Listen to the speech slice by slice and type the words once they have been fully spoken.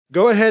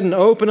Go ahead and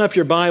open up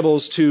your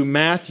Bibles to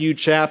Matthew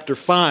chapter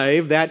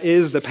 5. That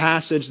is the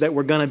passage that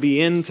we're going to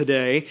be in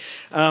today.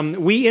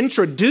 We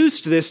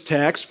introduced this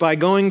text by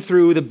going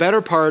through the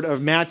better part of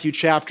Matthew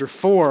chapter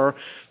 4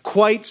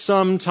 quite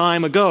some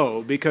time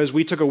ago, because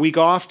we took a week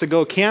off to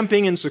go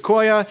camping in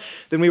Sequoia.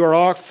 Then we were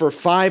off for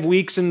 5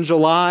 weeks in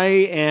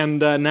July, and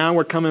now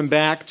we're coming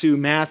back to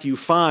Matthew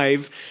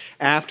 5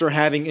 after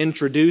having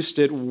introduced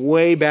it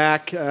way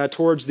back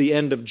towards the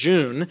end of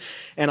June.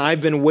 And I've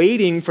been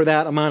waiting for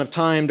that amount of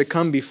time to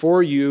come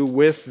before you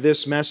with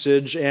this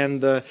message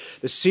and the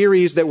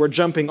series that we're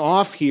jumping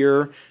off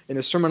here in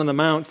the Sermon on the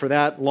Mount for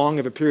that long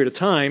of a period of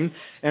time.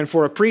 And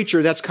for a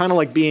preacher, that's kind of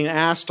like being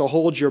asked to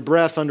hold your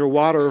breath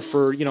underwater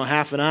for,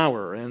 half an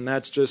hour, and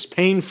that's just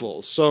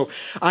painful. So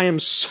I am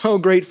so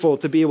grateful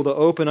to be able to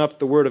open up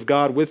the Word of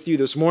God with you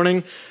this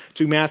morning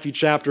to Matthew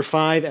chapter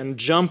 5 and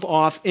jump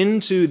off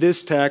into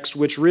this text,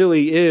 which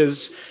really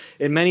is,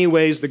 in many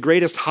ways, the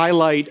greatest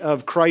highlight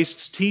of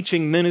Christ's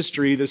teaching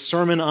ministry, the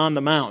Sermon on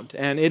the Mount.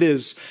 And it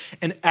is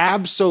an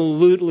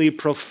absolutely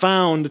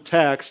profound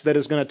text that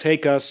is going to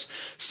take us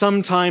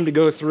some time to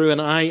go through, and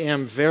I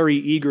am very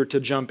eager to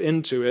jump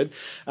into it.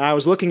 I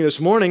was looking this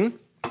morning,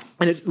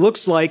 and it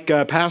looks like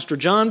Pastor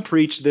John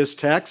preached this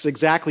text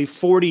exactly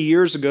 40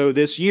 years ago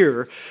this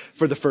year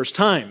for the first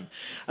time.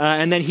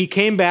 And then he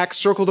came back,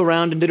 circled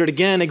around, and did it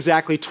again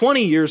exactly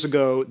 20 years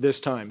ago this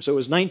time. So it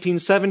was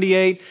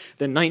 1978,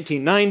 then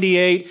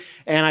 1998,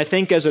 and I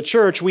think as a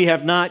church, we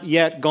have not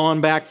yet gone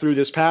back through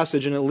this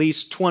passage in at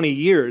least 20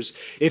 years.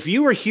 If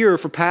you were here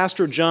for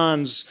Pastor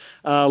John's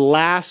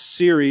last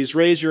series,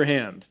 raise your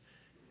hand.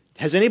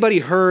 Has anybody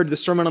heard the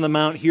Sermon on the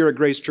Mount here at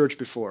Grace Church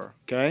before?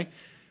 Okay.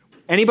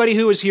 Anybody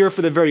who was here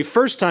for the very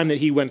first time that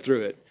he went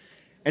through it?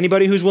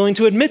 Anybody who's willing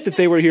to admit that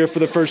they were here for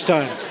the first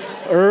time?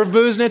 Irv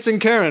Buznitz and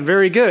Karen,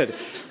 very good.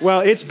 Well,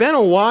 it's been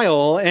a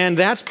while, and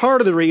that's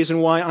part of the reason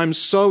why I'm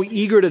so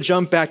eager to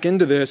jump back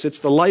into this.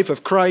 It's the life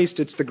of Christ.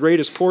 It's the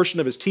greatest portion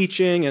of his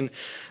teaching, and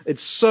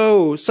it's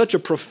such a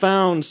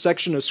profound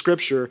section of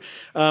Scripture.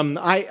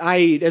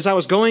 As I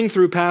was going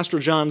through Pastor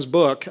John's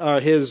book,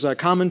 his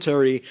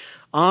commentary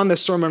on the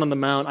Sermon on the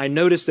Mount, I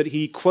noticed that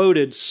he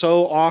quoted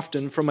so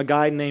often from a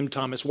guy named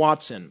Thomas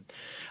Watson.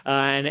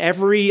 And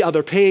every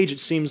other page, it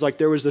seems like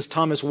there was this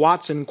Thomas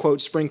Watson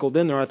quote sprinkled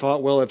in there. I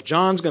thought, well, if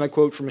John's going to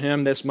quote from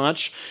him this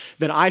much,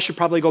 then I should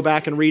probably go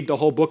back and read the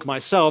whole book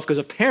myself, because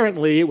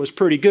apparently it was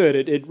pretty good.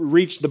 It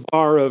reached the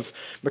bar of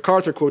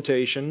MacArthur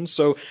quotations.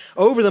 So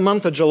over the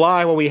month of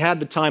July, while we had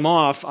the time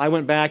off, I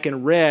went back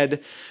and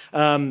read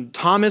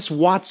Thomas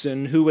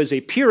Watson, who was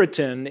a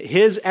Puritan,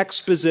 his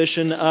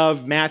exposition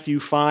of Matthew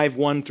 5,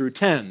 1 through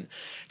 10.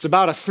 It's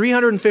about a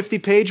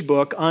 350-page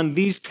book on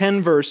these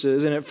 10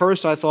 verses, and at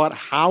first I thought,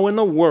 how in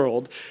the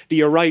world do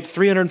you write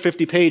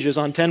 350 pages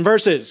on 10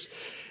 verses?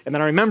 And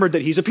then I remembered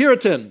that he's a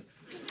Puritan.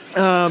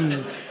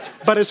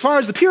 But as far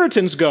as the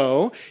Puritans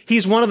go,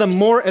 he's one of the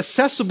more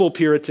accessible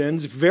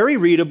Puritans, very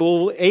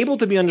readable, able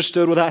to be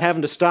understood without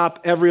having to stop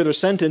every other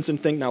sentence and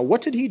think, now,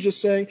 what did he just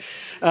say?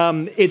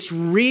 It's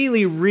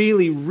really,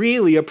 really,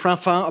 really a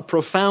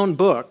profound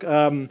book.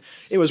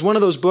 It was one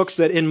of those books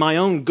that in my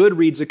own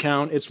Goodreads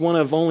account, it's one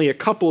of only a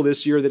couple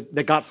this year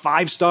that got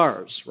 5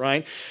 stars,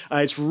 right?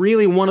 It's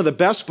really one of the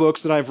best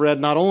books that I've read,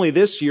 not only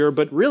this year,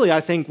 but really, I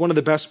think, one of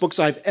the best books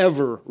I've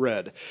ever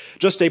read.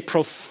 Just a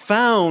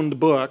profound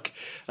book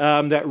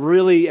that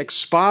really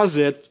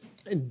exposit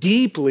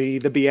deeply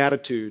the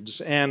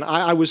Beatitudes. And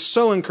I was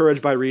so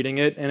encouraged by reading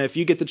it. And if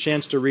you get the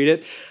chance to read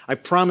it, I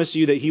promise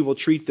you that he will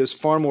treat this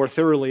far more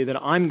thoroughly than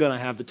I'm going to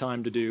have the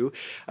time to do.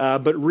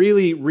 But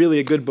really, really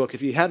a good book.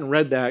 If you hadn't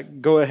read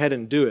that, go ahead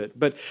and do it.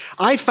 But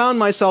I found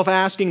myself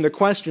asking the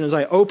question as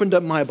I opened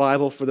up my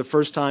Bible for the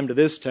first time to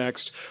this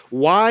text,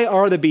 why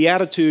are the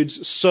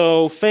Beatitudes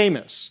so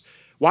famous?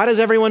 Why does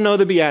everyone know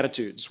the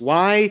Beatitudes?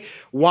 Why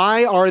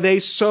are they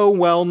so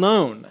well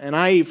known? And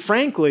I,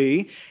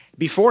 frankly,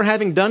 before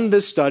having done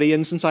this study,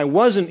 and since I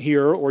wasn't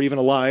here or even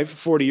alive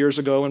 40 years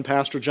ago when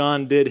Pastor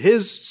John did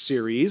his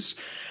series,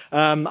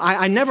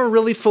 I never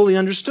really fully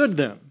understood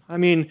them. I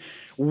mean,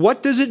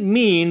 what does it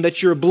mean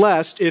that you're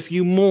blessed if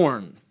you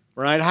mourn,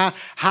 right?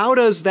 How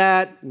does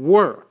that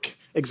work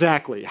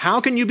exactly? How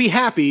can you be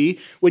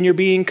happy when you're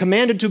being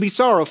commanded to be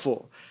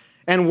sorrowful?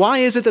 And why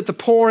is it that the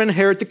poor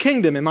inherit the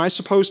kingdom? Am I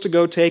supposed to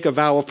go take a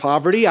vow of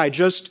poverty? I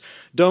just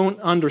don't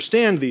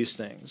understand these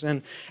things.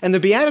 And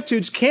the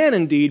Beatitudes can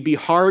indeed be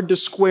hard to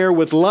square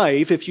with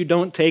life if you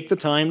don't take the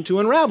time to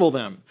unravel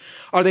them.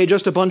 Are they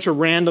just a bunch of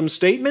random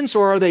statements,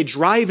 or are they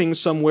driving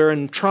somewhere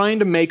and trying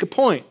to make a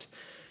point?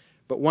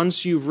 But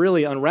once you've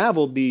really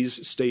unraveled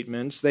these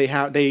statements,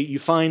 you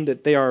find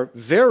that they are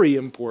very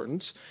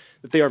important,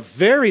 that they are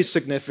very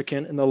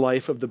significant in the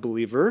life of the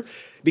believer,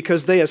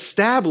 because they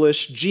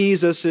establish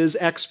Jesus'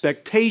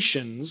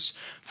 expectations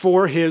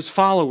for his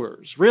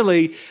followers.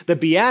 Really, the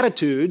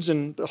Beatitudes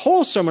and the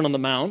whole Sermon on the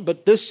Mount,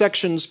 but this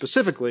section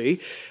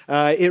specifically,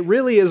 it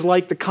really is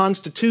like the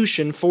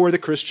Constitution for the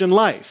Christian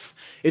life.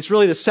 It's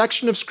really the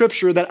section of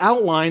Scripture that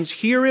outlines,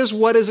 here is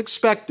what is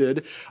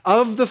expected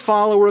of the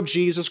follower of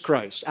Jesus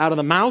Christ. Out of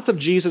the mouth of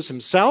Jesus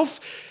himself,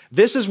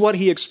 This is what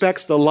he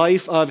expects the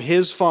life of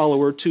his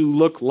follower to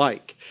look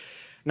like.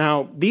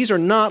 Now, these are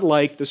not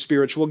like the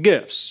spiritual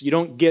gifts. You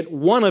don't get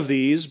one of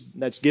these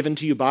that's given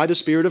to you by the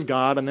Spirit of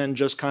God and then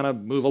just kind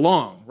of move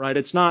along, right?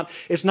 It's not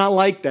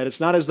like that. It's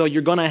not as though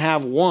you're going to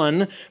have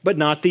one but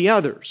not the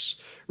others.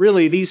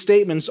 Really, these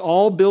statements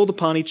all build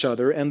upon each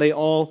other, and they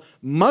all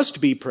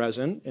must be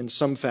present in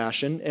some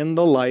fashion in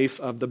the life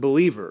of the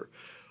believer.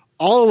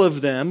 All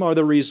of them are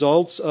the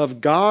results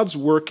of God's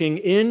working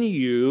in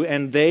you,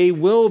 and they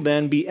will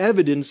then be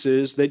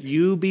evidences that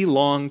you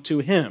belong to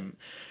Him.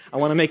 I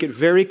want to make it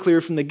very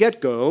clear from the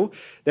get-go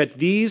that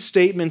these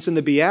statements in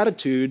the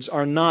Beatitudes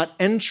are not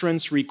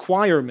entrance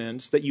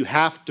requirements that you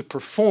have to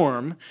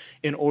perform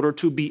in order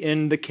to be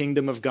in the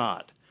kingdom of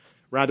God.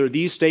 Rather,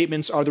 these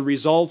statements are the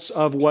results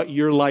of what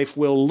your life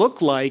will look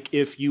like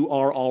if you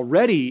are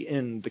already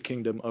in the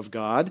kingdom of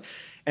God.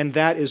 And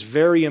that is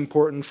very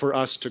important for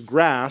us to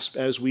grasp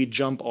as we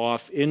jump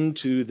off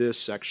into this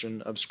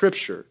section of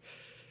Scripture.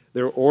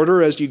 Their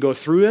order as you go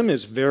through them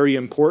is very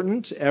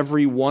important.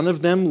 Every one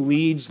of them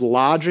leads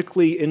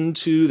logically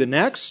into the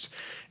next.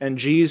 And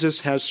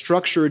Jesus has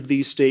structured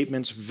these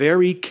statements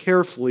very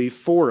carefully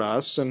for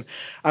us. And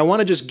I want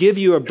to just give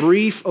you a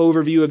brief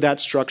overview of that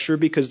structure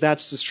because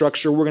that's the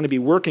structure we're going to be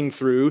working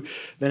through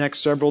the next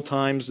several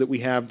times that we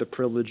have the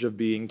privilege of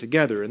being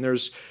together. And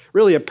there's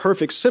really a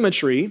perfect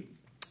symmetry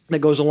that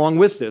goes along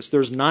with this.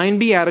 There's 9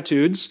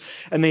 Beatitudes,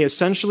 and they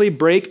essentially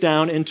break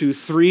down into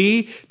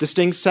 3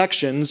 distinct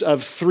sections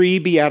of 3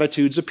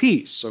 Beatitudes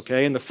apiece.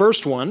 Okay, and the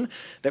first one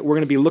that we're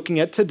going to be looking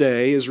at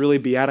today is really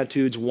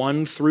Beatitudes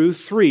 1 through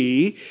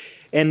 3,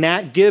 and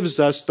that gives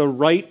us the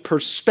right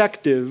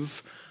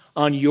perspective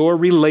on your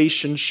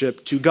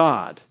relationship to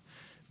God.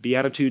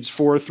 Beatitudes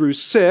 4 through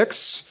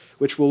 6,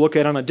 which we'll look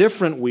at on a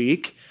different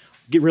week,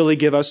 really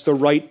give us the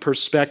right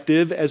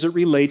perspective as it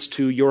relates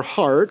to your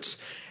heart.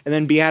 And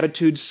then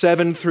Beatitudes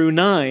 7 through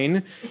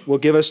 9 will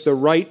give us the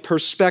right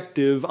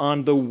perspective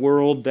on the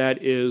world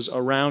that is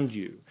around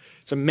you.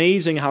 It's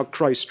amazing how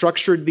Christ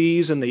structured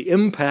these and the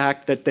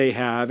impact that they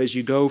have as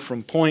you go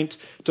from point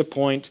to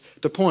point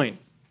to point.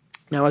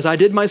 Now, as I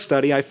did my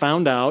study, I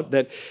found out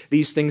that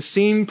these things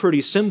seem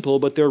pretty simple,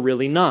 but they're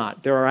really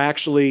not. There are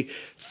actually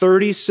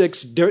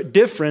 36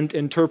 different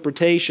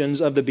interpretations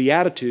of the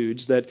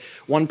Beatitudes that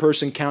one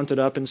person counted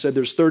up and said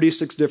there's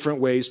 36 different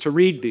ways to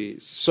read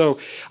these. So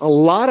a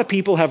lot of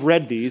people have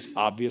read these,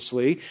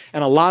 obviously,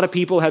 and a lot of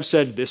people have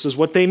said this is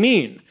what they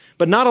mean.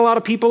 But not a lot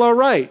of people are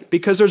right,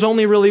 because there's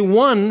only really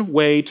one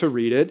way to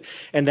read it,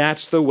 and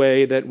that's the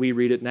way that we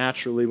read it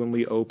naturally when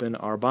we open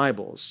our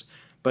Bibles.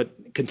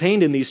 But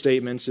contained in these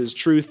statements is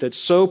truth that's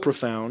so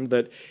profound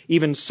that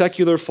even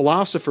secular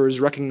philosophers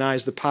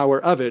recognize the power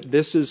of it.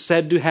 This is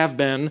said to have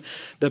been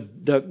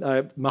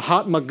the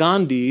Mahatma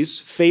Gandhi's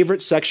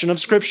favorite section of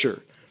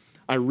Scripture.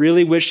 I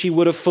really wish he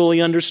would have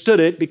fully understood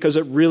it because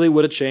it really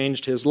would have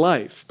changed his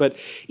life. But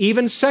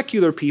even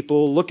secular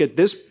people look at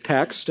this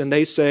text and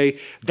they say,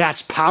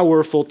 that's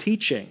powerful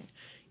teaching.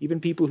 Even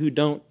people who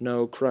don't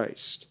know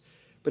Christ.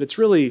 But it's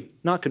really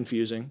not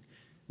confusing.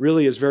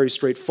 Really is very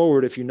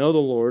straightforward if you know the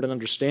Lord and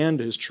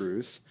understand His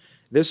truth.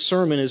 This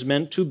sermon is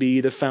meant to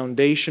be the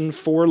foundation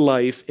for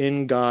life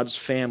in God's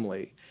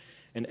family.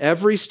 And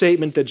every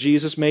statement that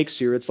Jesus makes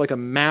here, it's like a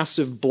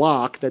massive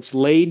block that's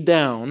laid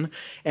down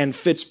and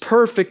fits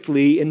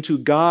perfectly into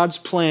God's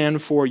plan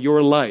for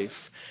your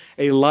life.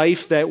 A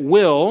life that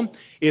will,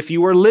 if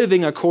you are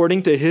living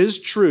according to His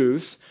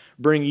truth,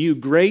 bring you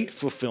great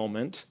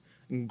fulfillment,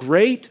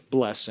 great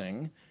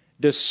blessing,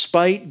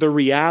 despite the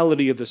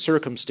reality of the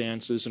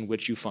circumstances in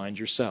which you find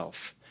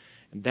yourself.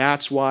 And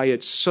that's why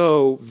it's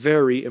so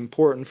very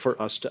important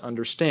for us to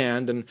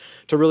understand. And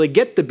to really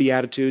get the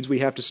Beatitudes, we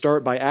have to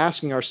start by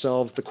asking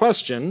ourselves the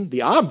question,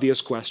 the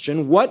obvious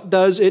question, what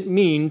does it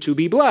mean to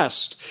be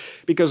blessed?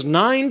 Because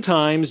 9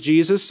 times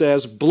Jesus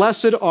says,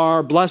 blessed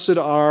are, blessed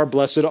are,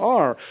 blessed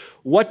are.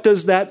 What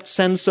does that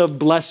sense of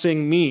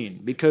blessing mean?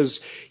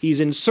 Because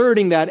he's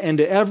inserting that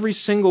into every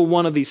single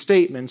one of these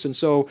statements. And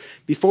so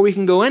before we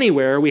can go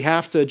anywhere, we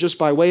have to, just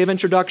by way of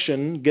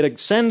introduction, get a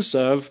sense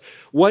of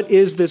what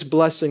is this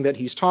blessing that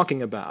he's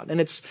talking about.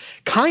 And it's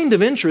kind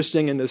of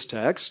interesting in this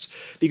text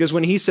because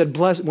when he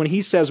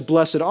says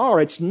blessed are,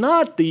 it's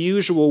not the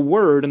usual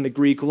word in the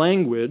Greek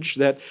language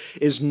that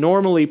is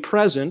normally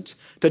present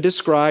to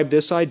describe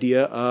this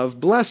idea of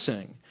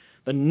blessing.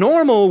 The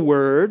normal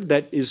word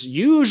that is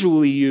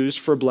usually used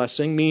for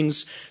blessing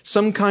means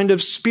some kind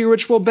of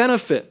spiritual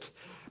benefit.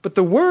 But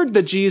the word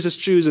that Jesus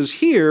chooses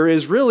here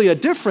is really a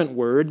different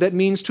word that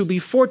means to be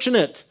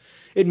fortunate.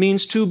 It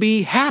means to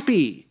be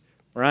happy,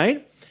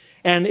 right?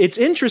 And it's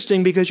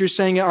interesting because you're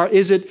saying,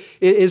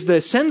 is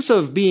the sense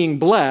of being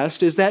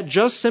blessed, is that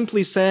just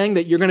simply saying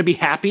that you're going to be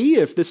happy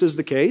if this is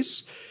the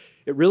case?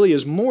 It really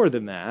is more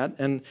than that.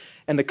 And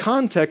the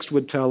context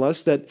would tell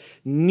us that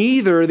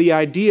neither the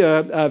idea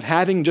of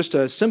having just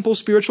a simple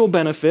spiritual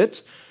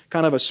benefit,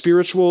 kind of a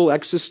spiritual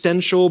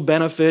existential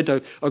benefit,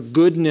 a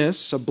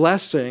goodness, a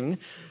blessing,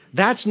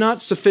 that's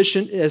not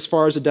sufficient as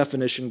far as the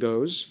definition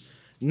goes.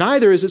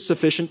 Neither is it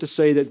sufficient to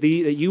say that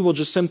you will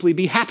just simply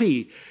be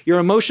happy. Your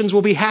emotions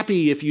will be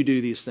happy if you do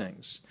these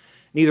things.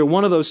 Neither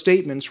one of those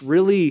statements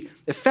really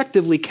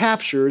effectively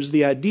captures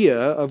the idea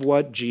of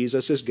what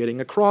Jesus is getting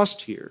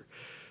across here.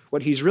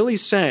 What he's really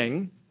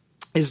saying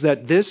is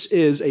that this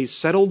is a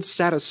settled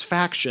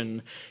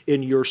satisfaction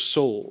in your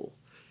soul.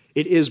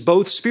 It is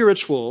both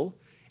spiritual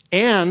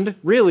and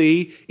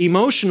really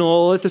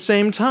emotional at the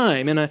same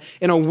time.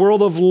 In a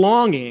world of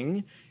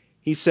longing,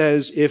 he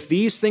says, if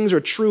these things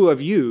are true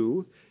of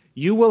you,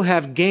 you will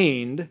have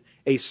gained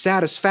a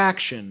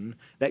satisfaction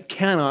that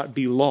cannot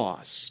be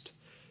lost.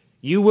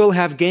 You will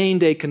have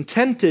gained a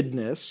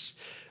contentedness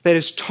that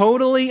is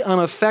totally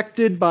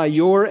unaffected by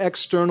your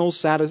external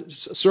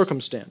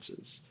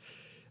circumstances.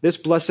 This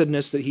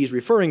blessedness that he's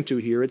referring to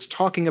here, it's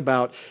talking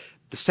about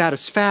the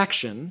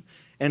satisfaction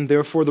and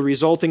therefore the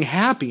resulting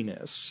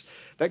happiness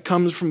that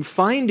comes from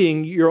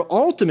finding your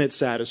ultimate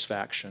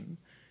satisfaction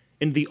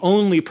in the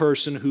only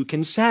person who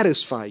can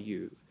satisfy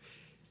you.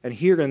 And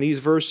here in these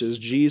verses,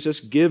 Jesus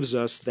gives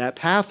us that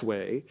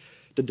pathway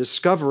to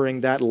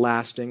discovering that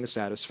lasting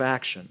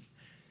satisfaction.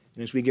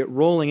 And as we get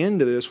rolling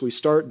into this, we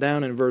start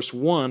down in verse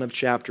 1 of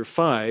chapter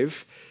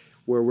 5,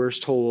 where we're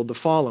told the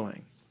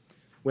following.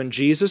 When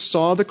Jesus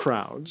saw the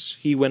crowds,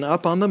 he went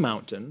up on the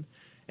mountain,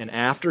 and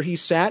after he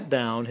sat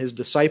down, his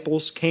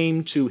disciples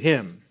came to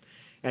him,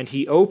 and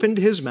he opened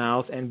his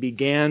mouth and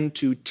began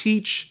to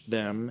teach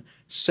them,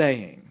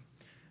 saying.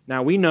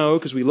 Now we know,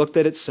 because we looked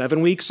at it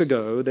 7 weeks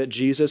ago, that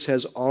Jesus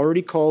has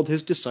already called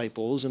his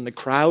disciples, and the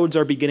crowds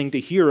are beginning to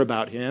hear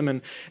about him,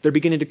 and they're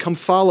beginning to come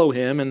follow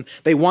him, and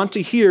they want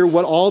to hear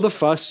what all the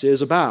fuss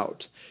is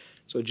about.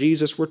 So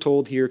Jesus, we're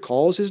told here,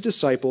 calls his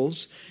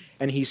disciples,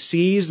 and he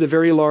sees the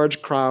very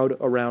large crowd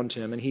around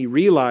him, and he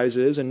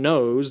realizes and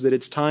knows that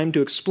it's time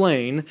to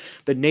explain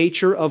the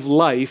nature of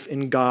life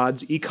in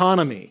God's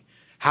economy.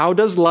 How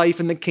does life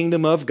in the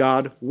kingdom of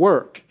God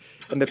work?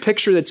 And the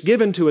picture that's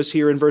given to us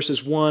here in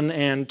verses 1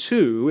 and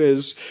 2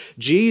 is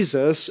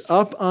Jesus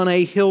up on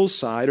a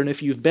hillside. And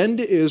if you've been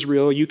to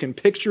Israel, you can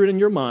picture it in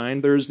your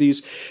mind. There's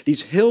these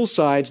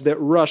hillsides that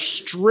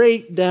rush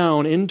straight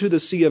down into the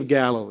Sea of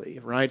Galilee,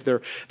 right?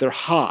 They're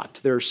hot,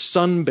 they're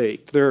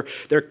sunbaked,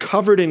 they're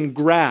covered in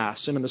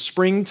grass. And in the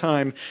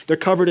springtime, they're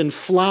covered in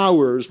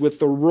flowers with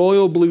the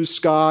royal blue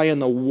sky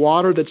and the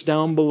water that's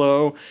down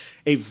below.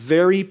 A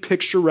very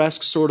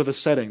picturesque sort of a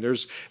setting.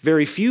 There's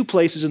very few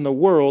places in the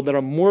world that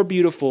are more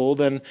beautiful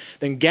than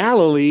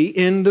Galilee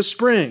in the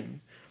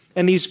spring.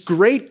 And these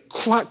great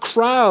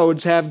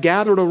crowds have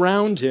gathered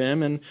around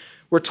him, and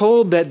we're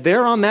told that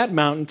there on that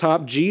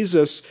mountaintop,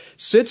 Jesus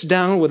sits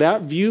down with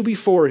that view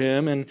before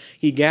him, and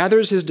he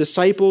gathers his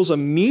disciples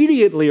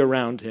immediately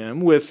around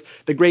him,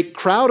 with the great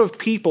crowd of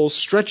people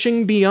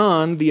stretching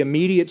beyond the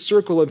immediate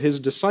circle of his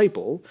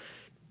disciple.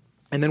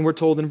 And then we're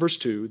told in verse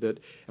 2 that,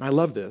 and I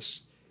love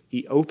this,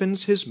 he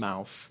opens his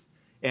mouth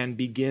and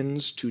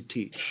begins to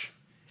teach.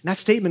 And that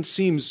statement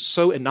seems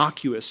so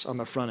innocuous on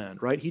the front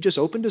end, right? He just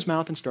opened his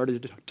mouth and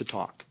started to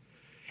talk.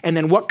 And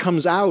then what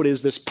comes out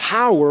is this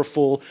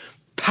powerful,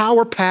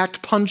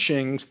 power-packed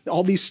punching,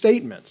 all these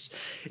statements.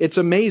 It's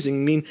amazing.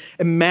 I mean,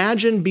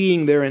 imagine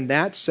being there in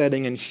that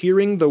setting and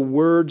hearing the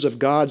words of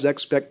God's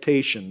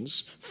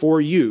expectations for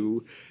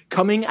you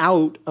coming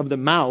out of the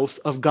mouth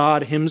of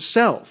God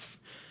himself.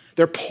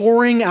 They're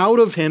pouring out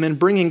of him and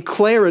bringing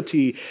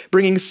clarity,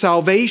 bringing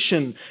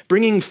salvation,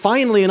 bringing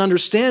finally an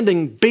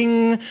understanding,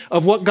 bing,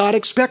 of what God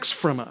expects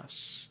from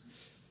us.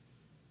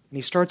 And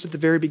he starts at the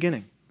very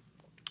beginning.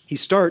 He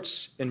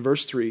starts in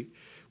verse 3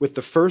 with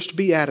the first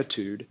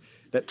beatitude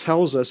that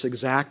tells us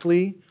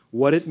exactly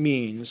what it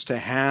means to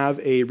have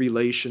a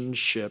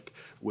relationship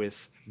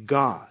with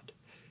God.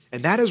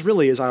 And that is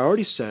really, as I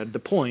already said, the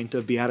point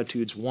of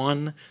Beatitudes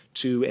 1,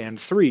 2, and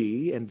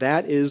 3, and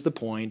that is the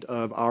point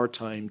of our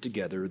time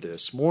together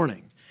this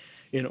morning.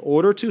 In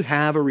order to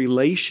have a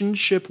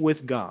relationship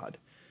with God,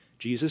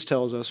 Jesus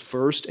tells us,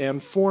 first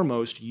and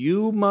foremost,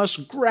 you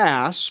must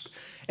grasp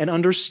and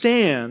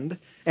understand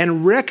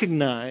and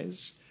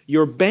recognize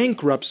your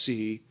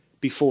bankruptcy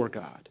before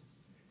God.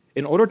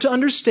 In order to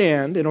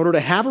understand, in order to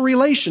have a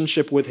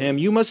relationship with him,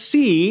 you must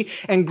see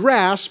and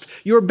grasp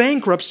your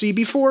bankruptcy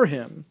before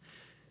him.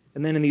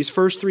 And then in these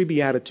first 3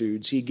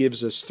 Beatitudes, he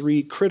gives us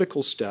 3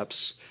 critical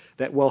steps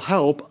that will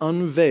help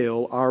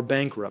unveil our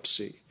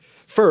bankruptcy.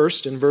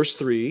 First, in verse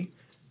 3,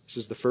 this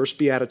is the first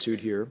Beatitude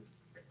here,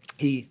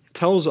 he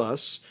tells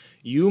us,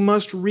 you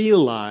must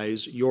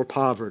realize your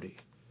poverty.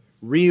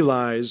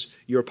 Realize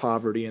your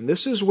poverty. And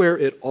this is where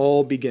it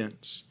all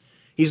begins.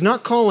 He's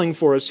not calling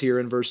for us here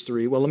in verse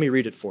 3. Well, let me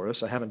read it for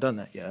us. I haven't done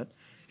that yet.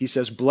 He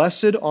says,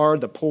 blessed are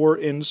the poor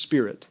in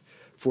spirit,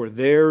 for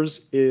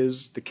theirs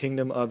is the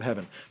kingdom of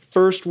heaven.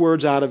 First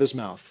words out of his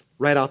mouth,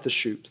 right out the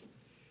chute.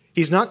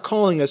 He's not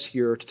calling us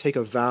here to take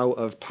a vow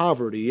of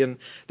poverty, and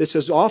this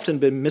has often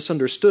been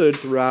misunderstood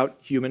throughout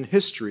human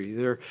history.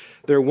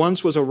 There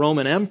once was a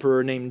Roman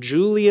emperor named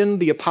Julian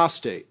the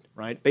Apostate,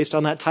 right? Based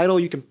on that title,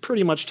 you can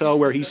pretty much tell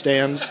where he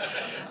stands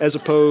as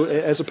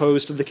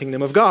opposed to the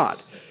kingdom of God.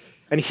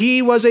 And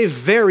he was a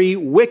very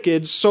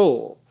wicked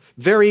soul.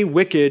 very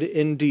wicked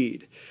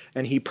indeed.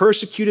 And he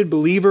persecuted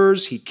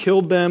believers, he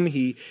killed them,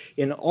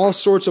 in all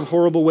sorts of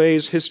horrible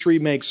ways. History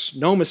makes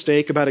no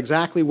mistake about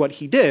exactly what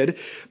he did,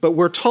 but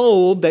we're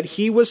told that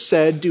he was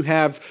said to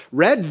have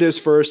read this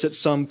verse at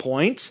some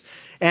point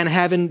and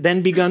having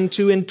then begun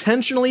to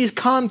intentionally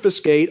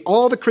confiscate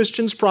all the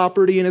Christians'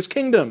 property in his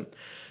kingdom,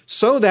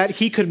 so that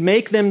he could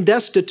make them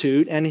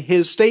destitute. And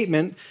his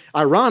statement,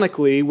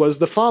 ironically, was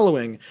the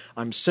following: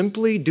 I'm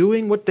simply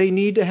doing what they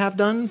need to have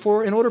done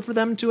in order for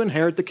them to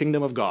inherit the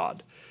kingdom of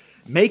God.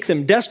 Make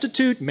them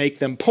destitute, make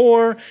them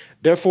poor.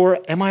 Therefore,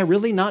 am I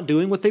really not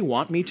doing what they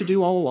want me to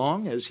do all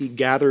along? As he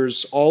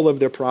gathers all of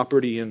their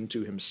property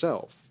into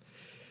himself.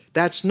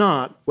 That's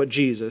not what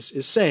Jesus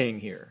is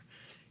saying here.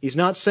 He's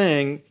not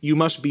saying you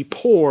must be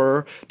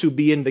poor to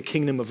be in the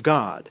kingdom of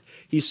God.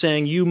 He's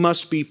saying you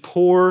must be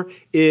poor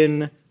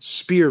in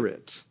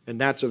spirit. And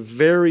that's a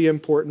very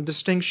important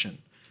distinction.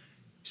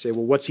 You say,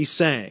 well, what's he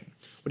saying?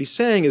 What he's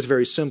saying is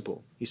very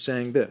simple. He's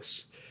saying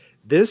this.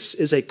 This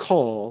is a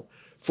call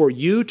for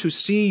you to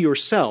see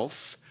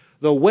yourself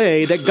the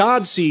way that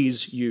God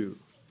sees you.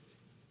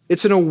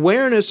 It's an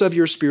awareness of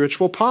your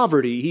spiritual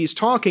poverty. He's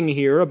talking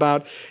here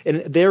about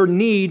their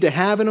need to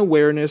have an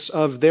awareness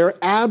of their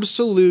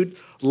absolute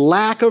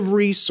lack of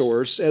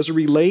resource as it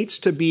relates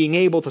to being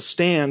able to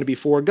stand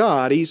before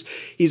God. He's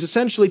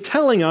essentially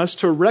telling us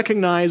to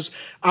recognize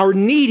our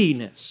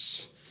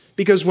neediness.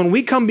 Because when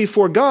we come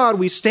before God,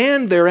 we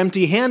stand there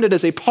empty-handed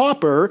as a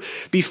pauper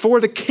before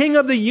the King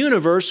of the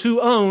universe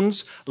who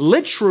owns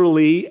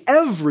literally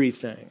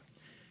everything.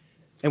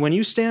 And when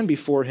you stand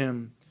before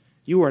him,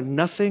 you are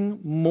nothing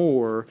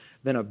more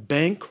than a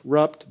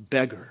bankrupt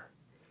beggar.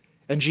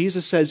 And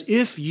Jesus says,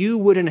 if you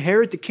would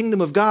inherit the kingdom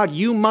of God,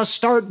 you must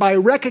start by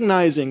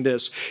recognizing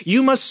this.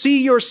 You must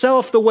see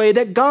yourself the way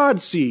that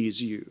God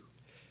sees you.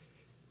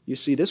 You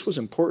see, this was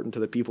important to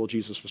the people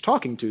Jesus was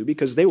talking to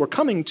because they were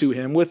coming to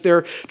him with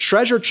their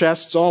treasure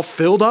chests all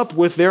filled up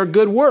with their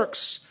good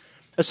works,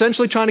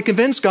 essentially trying to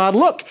convince God,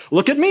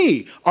 look at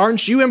me.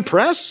 Aren't you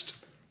impressed?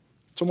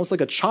 It's almost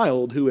like a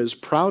child who is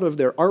proud of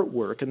their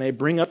artwork, and they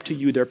bring up to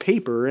you their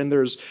paper, and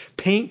there's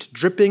paint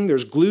dripping,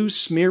 there's glue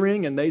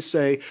smearing, and they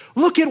say,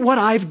 look at what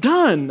I've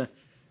done.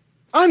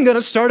 I'm going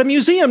to start a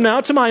museum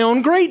now to my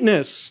own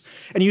greatness.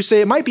 And you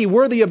say it might be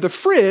worthy of the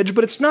fridge,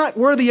 but it's not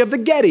worthy of the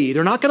Getty.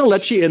 They're not going to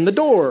let you in the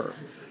door.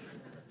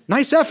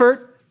 Nice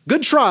effort,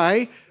 good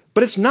try,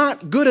 but it's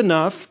not good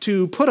enough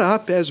to put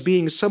up as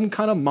being some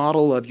kind of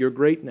model of your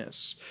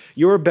greatness.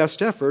 Your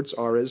best efforts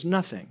are as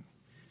nothing.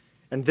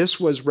 And this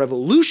was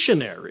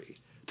revolutionary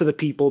to the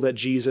people that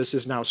Jesus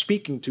is now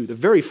speaking to. The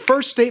very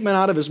first statement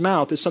out of his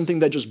mouth is something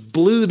that just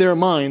blew their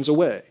minds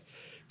away.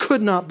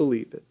 Could not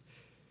believe it.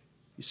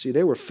 You see,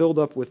 they were filled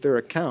up with their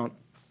account.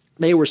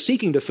 They were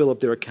seeking to fill up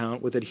their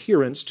account with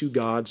adherence to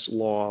God's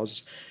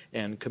laws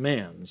and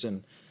commands.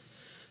 And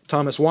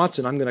Thomas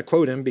Watson, I'm going to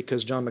quote him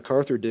because John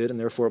MacArthur did, and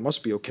therefore it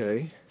must be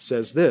okay,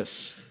 says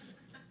this: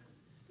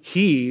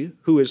 he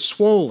who is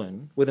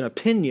swollen with an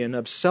opinion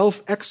of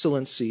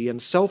self-excellency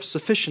and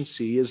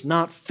self-sufficiency is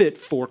not fit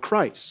for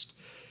Christ,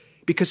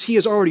 because he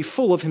is already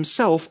full of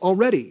himself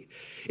already.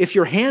 If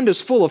your hand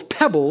is full of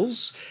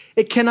pebbles,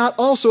 it cannot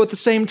also at the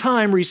same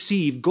time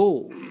receive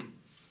gold.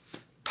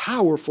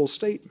 Powerful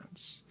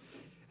statements.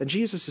 And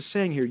Jesus is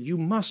saying here, you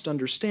must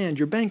understand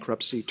your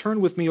bankruptcy.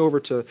 Turn with me over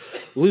to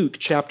Luke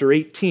chapter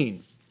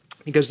 18,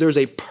 because there's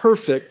a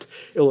perfect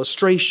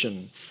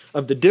illustration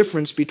of the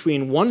difference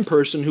between one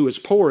person who is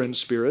poor in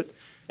spirit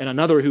and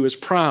another who is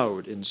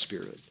proud in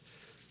spirit.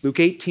 Luke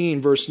 18,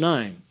 verse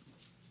 9.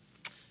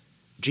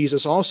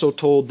 Jesus also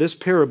told this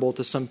parable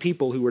to some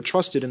people who were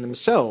trusted in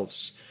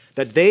themselves,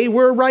 that they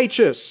were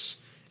righteous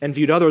and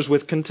viewed others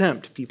with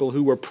contempt, people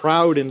who were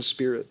proud in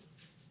spirit.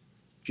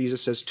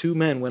 Jesus says 2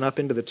 men went up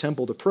into the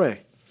temple to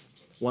pray,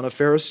 one a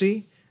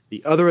Pharisee,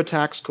 the other a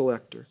tax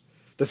collector.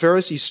 The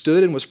Pharisee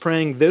stood and was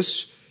praying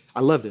this,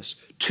 I love this,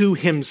 to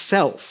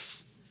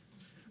himself,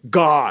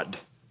 God.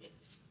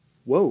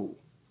 Whoa,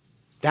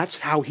 that's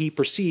how he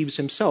perceives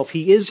himself.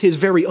 He is his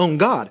very own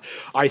God.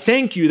 I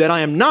thank you that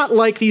I am not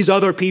like these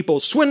other people,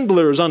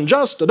 swindlers,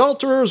 unjust,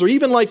 adulterers, or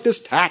even like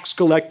this tax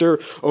collector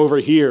over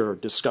here,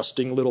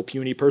 disgusting little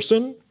puny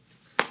person.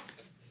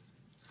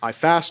 I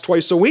fast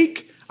twice a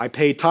week. I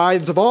pay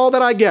tithes of all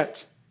that I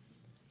get.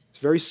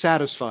 He's very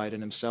satisfied in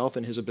himself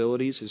and his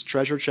abilities. His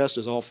treasure chest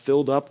is all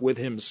filled up with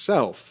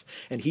himself.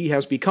 And he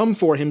has become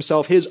for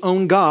himself his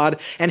own God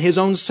and his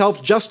own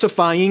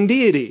self-justifying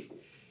deity.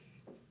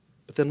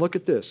 But then look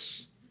at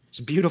this. It's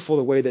beautiful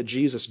the way that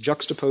Jesus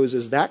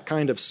juxtaposes that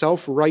kind of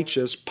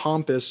self-righteous,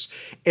 pompous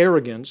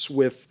arrogance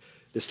with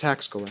this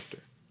tax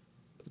collector.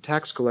 The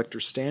tax collector,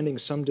 standing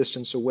some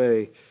distance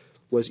away,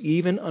 was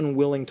even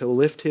unwilling to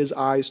lift his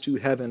eyes to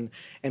heaven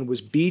and was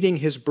beating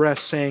his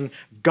breast saying,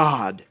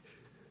 God,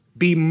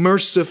 be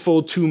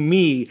merciful to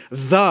me,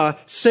 the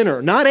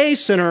sinner. Not a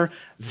sinner,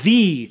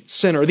 the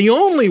sinner. The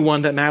only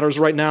one that matters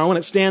right now when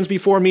it stands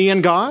before me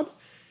and God.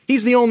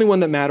 He's the only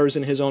one that matters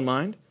in his own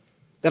mind.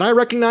 That I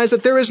recognize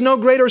that there is no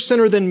greater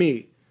sinner than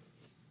me.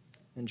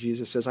 And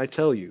Jesus says, I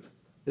tell you,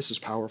 this is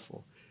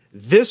powerful.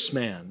 This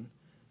man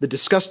the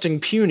disgusting,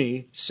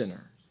 puny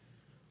sinner,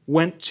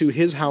 went to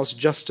his house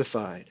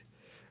justified,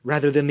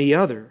 rather than the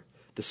other,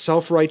 the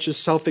self-righteous,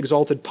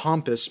 self-exalted,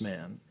 pompous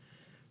man.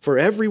 For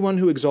everyone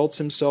who exalts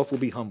himself will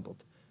be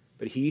humbled,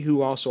 but he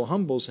who also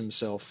humbles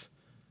himself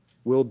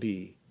will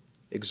be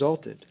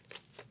exalted.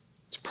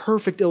 It's a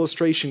perfect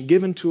illustration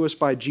given to us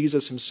by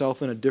Jesus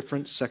himself in a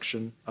different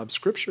section of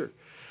Scripture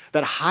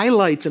that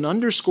highlights and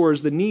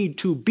underscores the need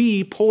to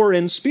be poor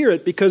in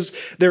spirit, because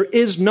there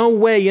is no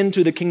way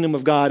into the kingdom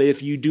of God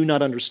if you do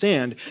not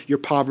understand your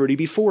poverty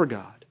before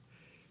God.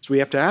 So we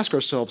have to ask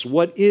ourselves,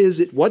 what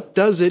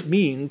does it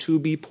mean to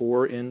be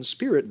poor in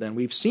spirit then?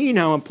 We've seen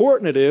how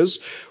important it is.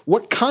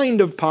 What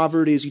kind of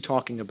poverty is he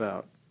talking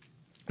about?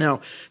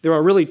 Now, there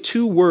are really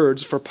two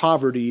words for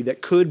poverty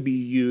that could be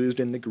used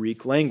in the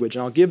Greek language,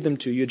 and I'll give them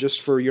to you just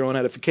for your own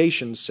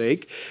edification's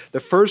sake. The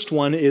first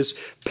one is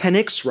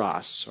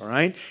penixros, all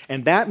right?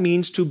 And that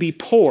means to be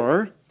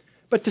poor,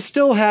 but to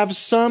still have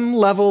some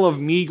level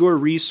of meager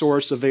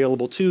resource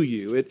available to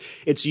you.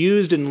 It's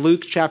used in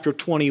Luke chapter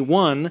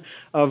 21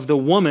 of the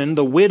woman,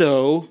 the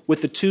widow,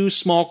 with the 2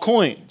 small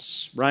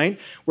coins, right?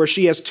 Where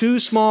she has 2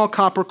 small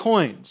copper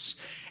coins.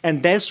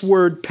 And this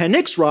word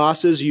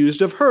penixros is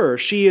used of her.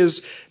 She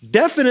is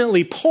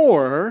definitely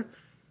poor,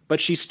 but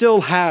she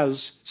still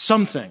has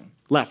something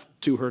left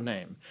to her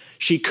name.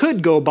 She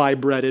could go buy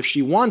bread if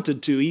she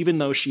wanted to, even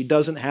though she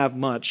doesn't have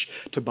much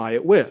to buy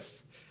it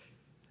with.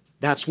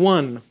 That's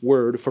one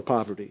word for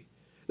poverty.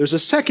 There's a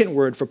second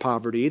word for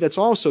poverty that's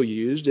also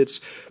used. It's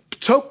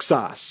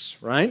ptoxos,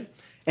 right?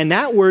 And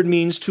that word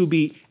means to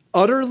be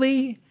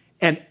utterly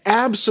and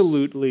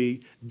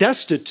absolutely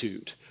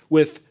destitute,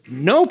 with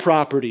no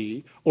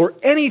property or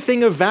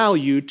anything of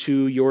value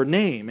to your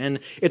name. And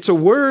it's a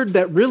word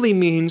that really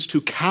means to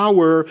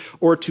cower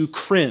or to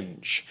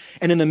cringe.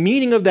 And in the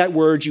meaning of that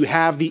word, you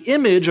have the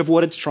image of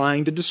what it's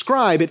trying to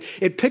describe.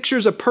 It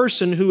pictures a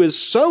person who is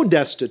so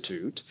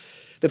destitute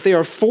that they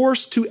are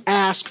forced to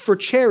ask for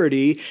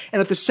charity,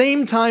 and at the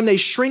same time they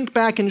shrink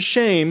back in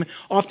shame,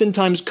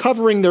 oftentimes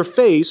covering their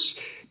face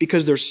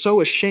because they're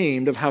so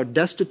ashamed of how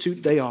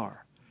destitute they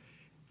are.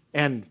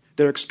 And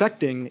they're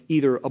expecting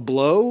either a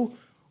blow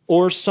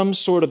or some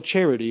sort of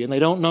charity, and they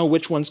don't know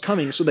which one's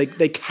coming, so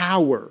they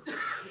cower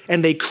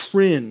and they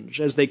cringe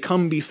as they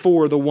come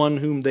before the one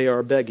whom they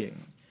are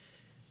begging.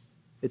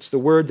 It's the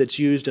word that's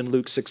used in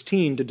Luke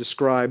 16 to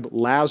describe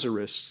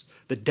Lazarus,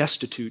 the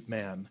destitute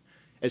man,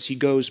 as he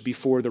goes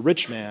before the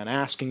rich man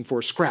asking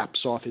for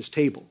scraps off his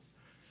table.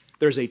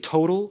 There's a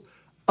total,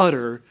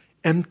 utter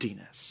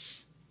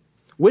emptiness.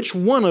 Which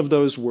one of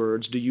those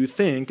words do you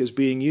think is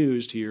being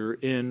used here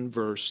in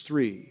verse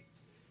 3?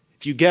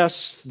 If you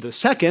guess the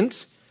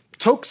second,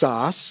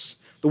 ptoxos,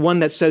 the one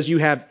that says you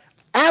have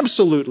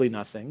absolutely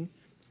nothing,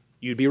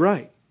 you'd be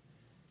right.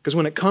 Because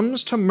when it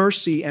comes to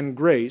mercy and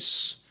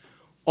grace,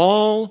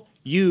 all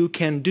you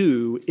can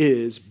do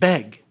is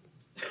beg.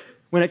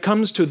 When it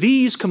comes to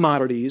these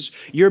commodities,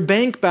 your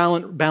bank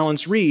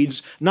balance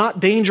reads not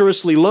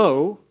dangerously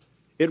low,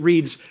 it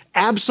reads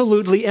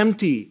absolutely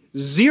empty,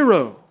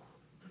 zero.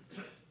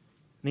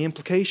 And the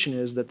implication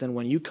is that then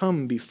when you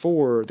come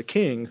before the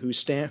king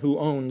who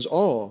owns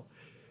all,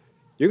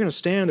 you're going to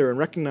stand there and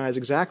recognize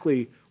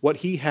exactly what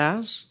he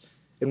has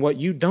and what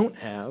you don't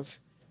have,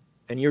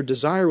 and your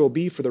desire will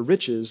be for the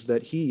riches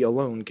that he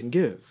alone can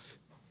give.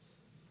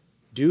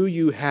 Do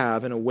you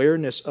have an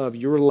awareness of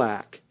your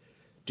lack?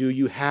 Do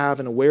you have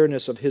an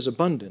awareness of his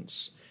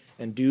abundance?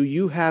 And do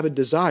you have a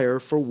desire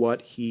for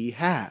what he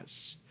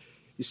has?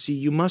 You see,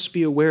 you must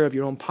be aware of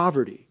your own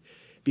poverty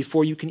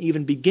before you can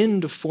even begin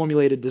to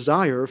formulate a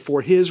desire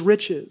for his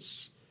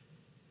riches.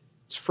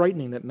 It's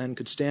frightening that men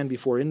could stand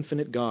before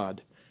infinite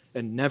God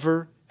and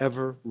never,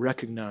 ever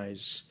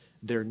recognize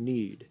their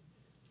need.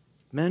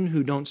 Men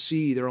who don't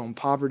see their own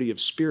poverty of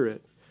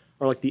spirit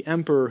are like the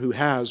emperor who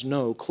has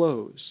no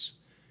clothes.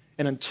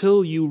 And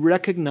until you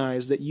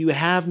recognize that you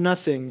have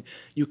nothing,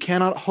 you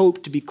cannot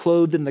hope to be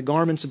clothed in the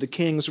garments of the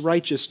king's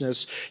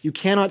righteousness. You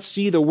cannot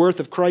see the worth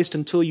of Christ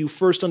until you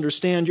first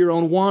understand your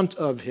own want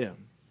of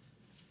him.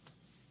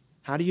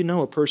 How do you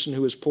know a person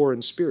who is poor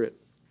in spirit?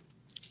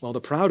 Well,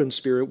 the proud in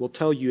spirit will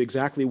tell you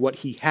exactly what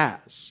he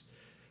has,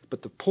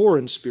 but the poor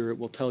in spirit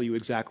will tell you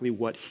exactly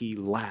what he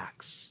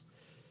lacks.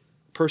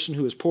 A person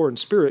who is poor in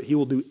spirit, he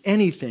will do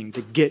anything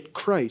to get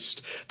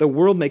Christ. The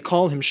world may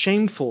call him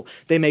shameful.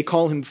 They may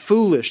call him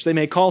foolish. They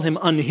may call him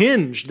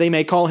unhinged. They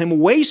may call him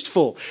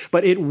wasteful,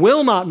 but it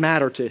will not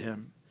matter to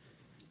him,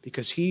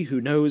 because he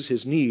who knows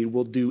his need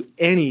will do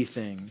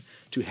anything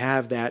to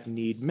have that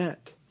need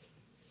met.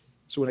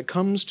 So when it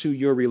comes to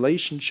your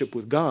relationship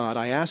with God,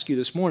 I ask you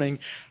this morning,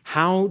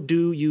 how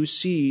do you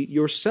see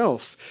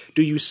yourself?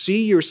 Do you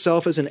see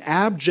yourself as an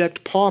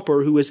abject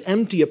pauper who is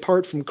empty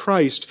apart from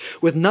Christ,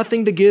 with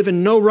nothing to give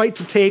and no right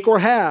to take or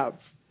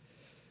have?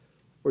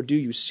 Or do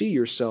you see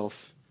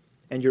yourself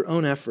and your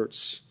own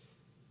efforts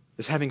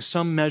as having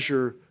some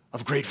measure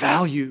of great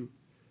value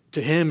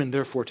to him and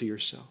therefore to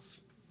yourself?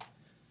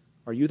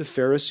 Are you the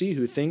Pharisee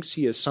who thinks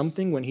he is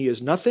something when he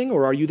is nothing,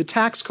 or are you the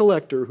tax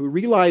collector who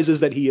realizes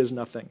that he is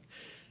nothing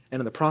and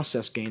in the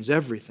process gains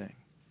everything?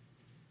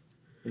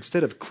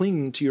 Instead of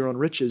clinging to your own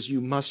riches, you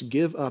must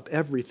give up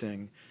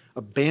everything.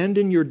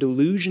 Abandon your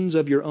delusions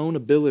of your own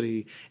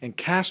ability and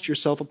cast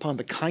yourself upon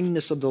the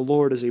kindness of the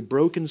Lord as a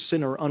broken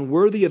sinner,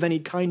 unworthy of any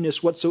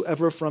kindness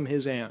whatsoever from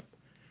his hand.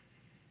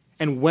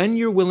 And when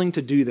you're willing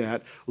to do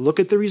that, look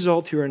at the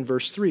result here in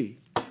verse 3.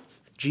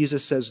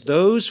 Jesus says,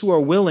 those who are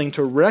willing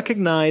to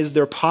recognize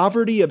their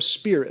poverty of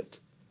spirit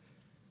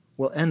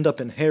will end up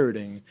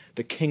inheriting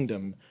the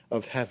kingdom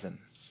of heaven.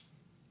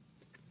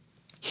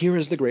 Here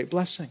is the great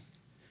blessing.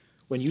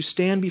 When you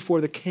stand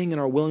before the King and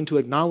are willing to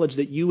acknowledge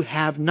that you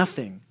have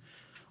nothing,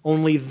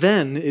 only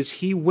then is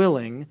he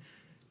willing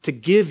to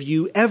give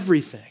you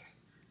everything.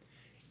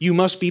 You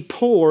must be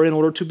poor in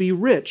order to be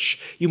rich.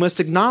 You must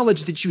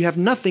acknowledge that you have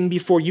nothing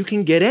before you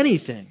can get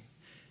anything.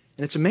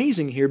 And it's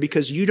amazing here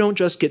because you don't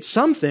just get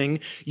something,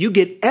 you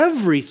get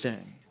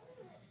everything.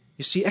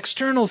 You see,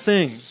 external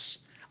things,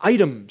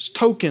 items,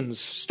 tokens,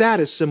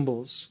 status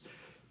symbols,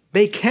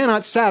 they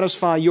cannot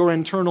satisfy your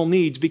internal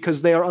needs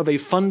because they are of a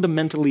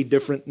fundamentally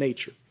different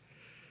nature.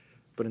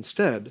 But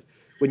instead,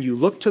 when you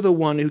look to the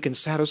one who can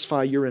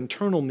satisfy your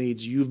internal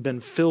needs, you've been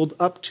filled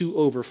up to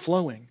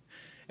overflowing.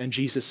 And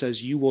Jesus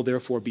says, you will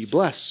therefore be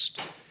blessed.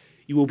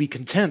 You will be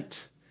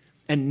content.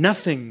 And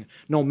nothing,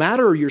 no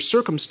matter your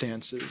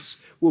circumstances,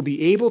 will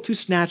be able to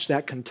snatch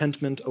that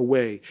contentment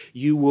away.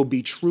 You will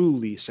be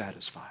truly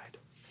satisfied.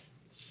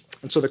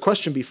 And so the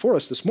question before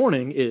us this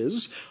morning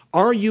is,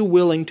 are you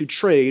willing to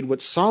trade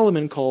what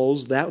Solomon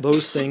calls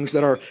those things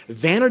that are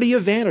vanity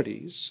of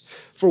vanities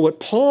for what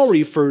Paul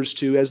refers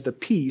to as the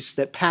peace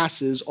that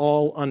passes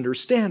all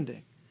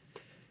understanding?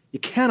 You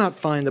cannot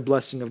find the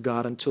blessing of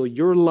God until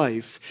your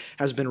life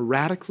has been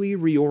radically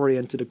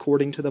reoriented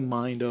according to the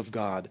mind of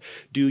God.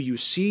 Do you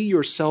see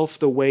yourself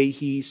the way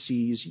he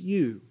sees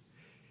you?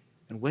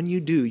 And when you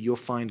do, you'll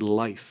find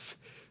life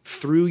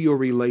through your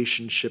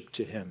relationship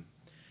to him.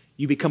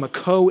 You become a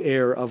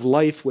co-heir of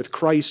life with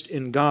Christ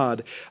in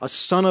God, a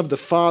son of the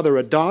Father,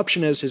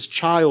 adoption as his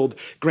child,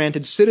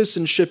 granted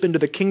citizenship into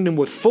the kingdom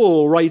with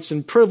full rights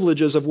and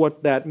privileges of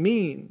what that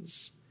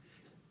means.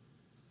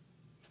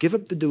 Give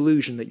up the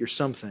delusion that you're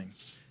something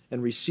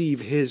and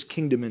receive his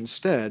kingdom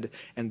instead,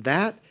 and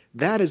that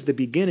is the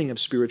beginning of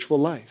spiritual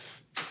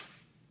life.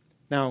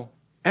 Now,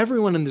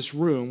 everyone in this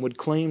room would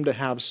claim to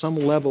have some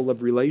level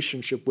of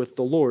relationship with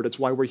the Lord. It's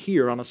why we're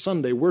here on a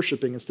Sunday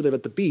worshiping instead of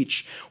at the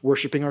beach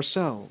worshiping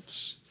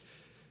ourselves.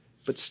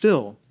 But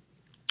still,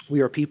 we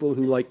are people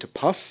who like to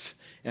puff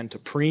and to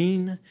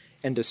preen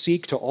and to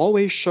seek to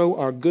always show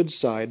our good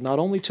side, not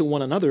only to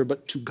one another,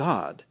 but to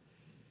God.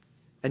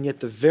 And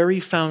yet the very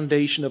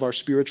foundation of our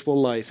spiritual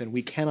life, and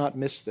we cannot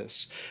miss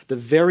this, the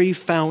very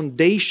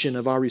foundation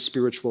of our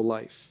spiritual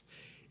life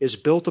is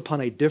built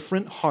upon a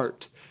different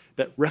heart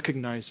that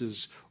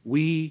recognizes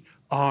we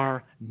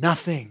are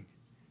nothing.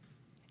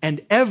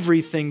 And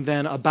everything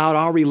then about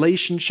our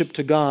relationship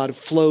to God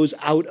flows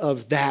out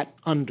of that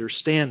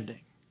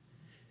understanding.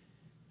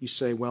 You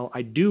say, well,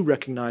 I do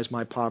recognize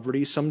my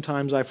poverty.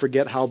 Sometimes I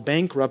forget how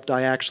bankrupt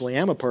I actually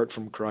am apart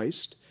from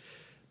Christ.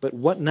 But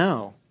what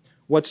now?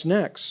 What's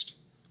next?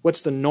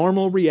 What's the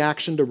normal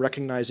reaction to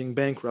recognizing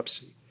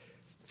bankruptcy?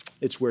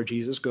 It's where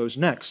Jesus goes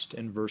next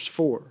in verse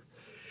 4.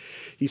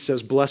 He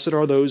says, blessed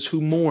are those who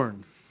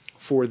mourn,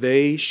 for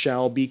they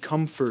shall be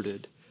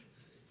comforted.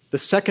 The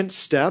second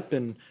step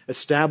in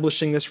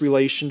establishing this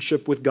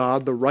relationship with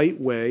God the right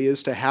way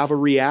is to have a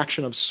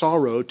reaction of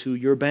sorrow to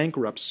your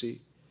bankruptcy.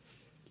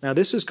 Now,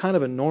 this is kind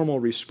of a normal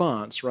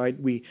response, right?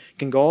 We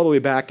can go all the way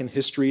back in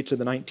history to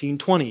the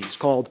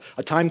 1920s,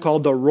 a time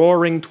called the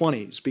Roaring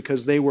Twenties,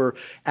 because they were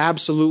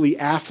absolutely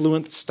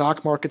affluent. The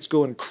stock market's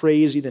going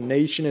crazy. The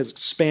nation is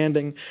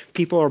expanding.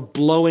 People are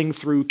blowing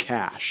through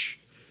cash.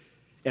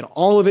 And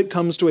all of it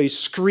comes to a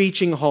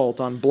screeching halt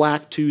on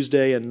Black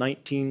Tuesday in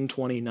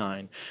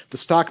 1929. The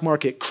stock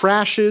market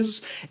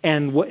crashes,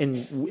 and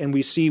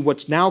we see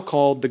what's now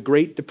called the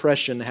Great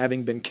Depression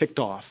having been kicked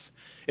off.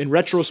 In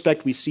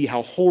retrospect, we see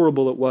how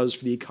horrible it was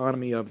for the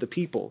economy of the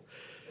people.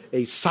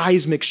 A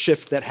seismic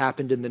shift that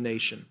happened in the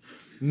nation.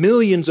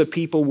 Millions of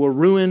people were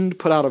ruined,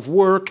 put out of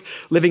work,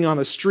 living on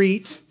the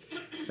street,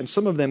 and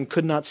some of them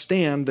could not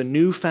stand the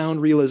newfound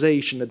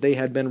realization that they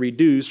had been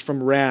reduced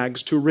from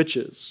rags to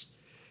riches.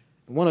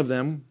 One of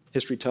them,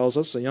 history tells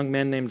us, a young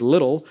man named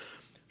Little,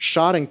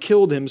 shot and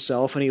killed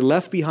himself, and he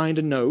left behind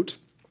a note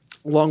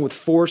along with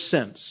 4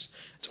 cents.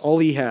 It's all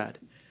he had.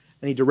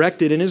 And he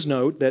directed in his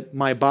note that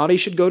my body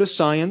should go to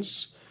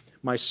science,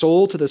 my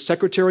soul to the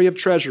Secretary of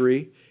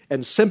Treasury,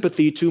 and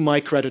sympathy to my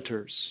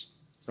creditors.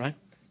 Right?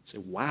 You say,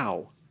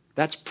 wow,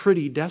 that's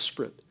pretty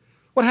desperate.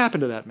 What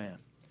happened to that man?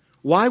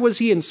 Why was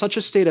he in such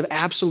a state of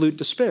absolute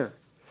despair?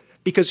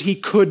 Because he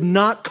could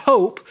not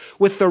cope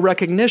with the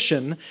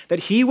recognition that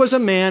he was a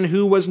man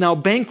who was now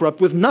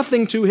bankrupt with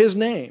nothing to his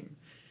name.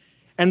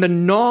 And the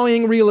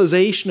gnawing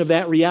realization of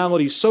that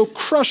reality so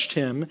crushed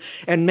him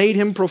and made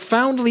him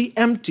profoundly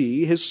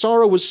empty. His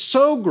sorrow was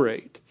so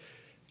great,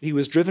 he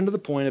was driven to the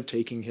point of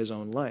taking his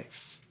own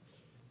life.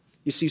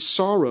 You see,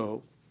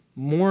 sorrow,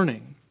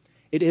 mourning,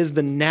 it is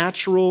the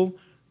natural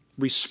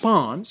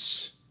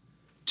response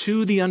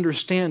to the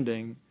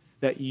understanding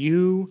that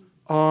you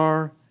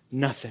are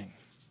nothing.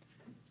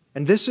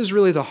 And this is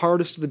really the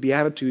hardest of the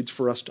Beatitudes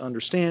for us to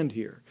understand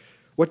here.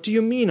 What do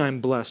you mean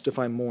I'm blessed if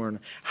I mourn?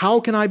 How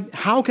can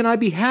I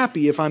be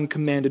happy if I'm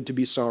commanded to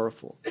be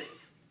sorrowful?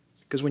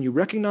 Because when you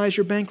recognize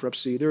your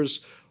bankruptcy,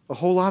 there's a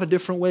whole lot of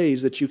different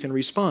ways that you can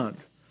respond.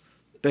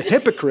 The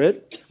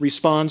hypocrite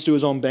responds to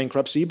his own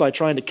bankruptcy by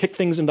trying to kick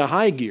things into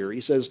high gear.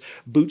 He says,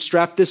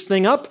 bootstrap this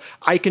thing up,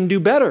 I can do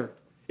better.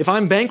 If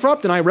I'm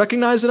bankrupt and I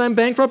recognize that I'm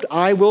bankrupt,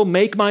 I will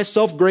make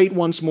myself great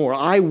once more.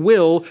 I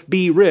will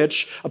be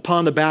rich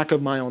upon the back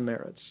of my own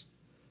merits.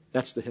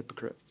 That's the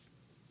hypocrite.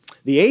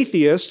 The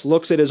atheist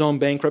looks at his own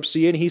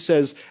bankruptcy and he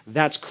says,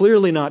 that's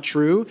clearly not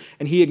true,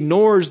 and he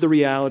ignores the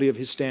reality of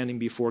his standing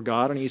before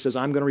God, and he says,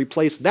 I'm going to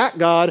replace that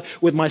God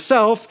with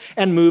myself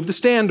and move the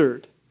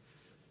standard.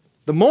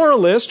 The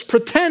moralist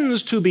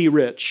pretends to be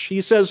rich. He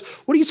says,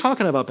 what are you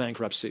talking about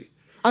bankruptcy?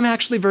 I'm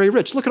actually very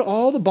rich. Look at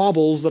all the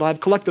baubles that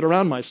I've collected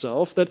around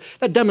myself that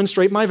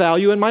demonstrate my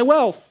value and my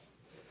wealth.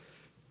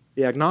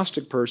 The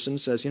agnostic person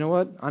says, you know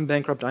what? I'm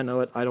bankrupt. I know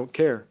it. I don't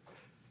care.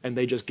 And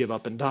they just give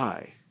up and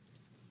die.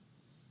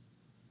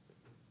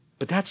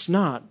 But that's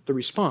not the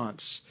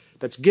response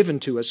that's given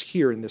to us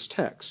here in this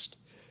text.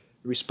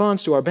 The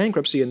response to our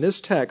bankruptcy in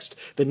this text,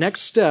 the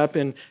next step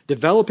in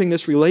developing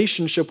this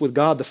relationship with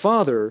God the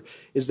Father,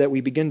 is that we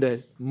begin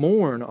to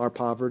mourn our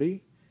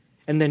poverty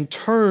and then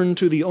turn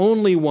to the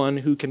only one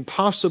who can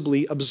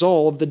possibly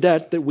absolve the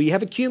debt that we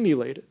have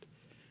accumulated.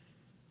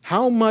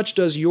 How much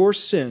does your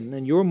sin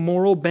and your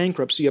moral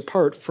bankruptcy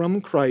apart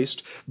from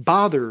Christ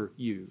bother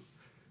you?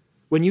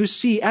 When you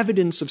see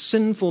evidence of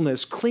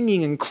sinfulness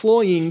clinging and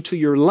cloying to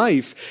your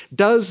life,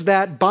 does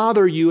that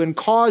bother you and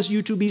cause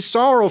you to be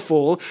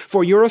sorrowful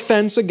for your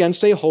offense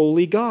against a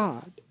holy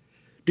God?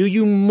 Do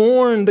you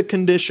mourn the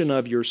condition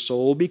of your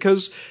soul?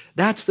 Because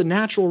that's the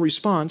natural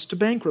response to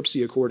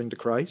bankruptcy according to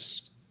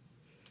Christ.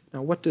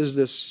 Now, what does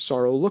this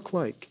sorrow look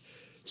like?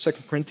 2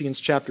 Corinthians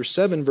chapter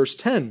 7, verse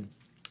 10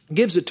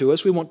 gives it to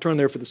us. We won't turn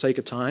there for the sake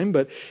of time,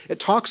 but it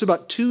talks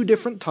about two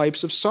different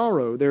types of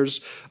sorrow.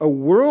 There's a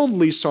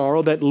worldly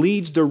sorrow that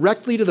leads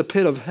directly to the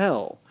pit of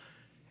hell.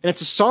 And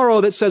it's a sorrow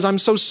that says, I'm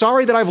so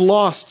sorry that I've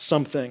lost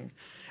something,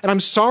 and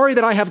I'm sorry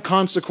that I have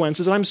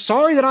consequences, and I'm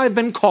sorry that I've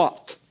been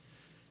caught.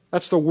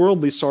 That's the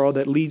worldly sorrow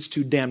that leads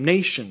to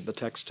damnation, the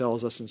text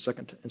tells us in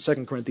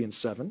 2 Corinthians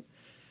 7.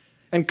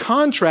 And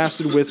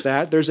contrasted with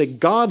that, there's a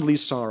godly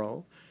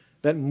sorrow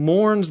that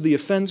mourns the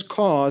offense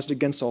caused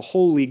against a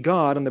holy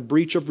God and the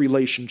breach of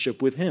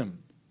relationship with Him.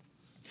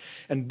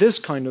 And this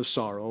kind of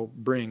sorrow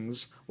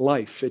brings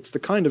life. It's the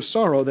kind of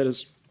sorrow that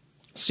is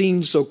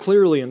seen so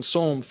clearly in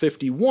Psalm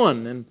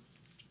 51. And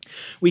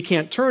we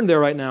can't turn there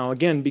right now,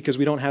 again, because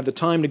we don't have the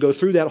time to go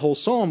through that whole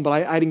psalm, but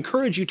I'd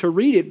encourage you to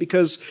read it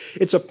because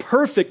it's a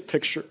perfect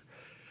picture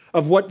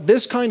of what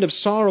this kind of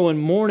sorrow and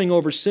mourning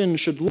over sin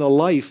should look like in the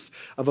life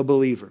of a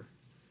believer.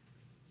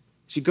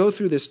 As you go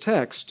through this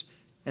text,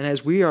 and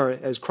as we are,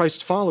 as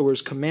Christ's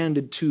followers,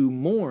 commanded to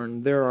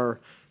mourn, there are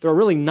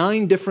really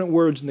 9 different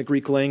words in the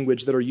Greek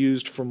language that are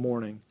used for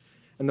mourning.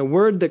 And the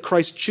word that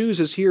Christ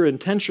chooses here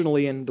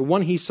intentionally, and the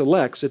one He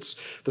selects, it's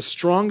the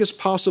strongest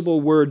possible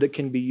word that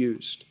can be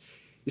used.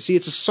 You see,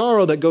 it's a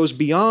sorrow that goes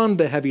beyond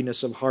the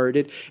heaviness of heart.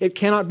 It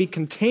cannot be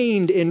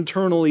contained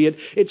internally.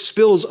 It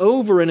spills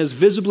over and is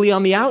visible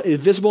on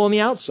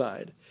the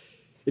outside.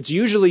 It's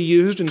usually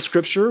used in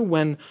Scripture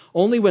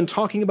only when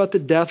talking about the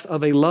death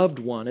of a loved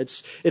one.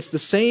 It's the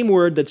same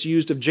word that's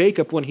used of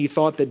Jacob when he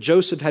thought that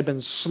Joseph had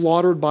been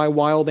slaughtered by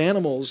wild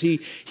animals.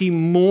 He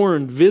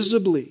mourned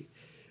visibly.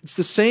 It's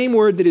the same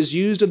word that is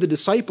used of the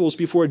disciples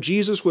before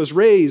Jesus was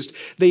raised.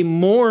 They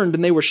mourned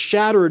and they were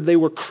shattered, they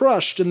were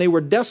crushed and they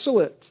were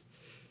desolate.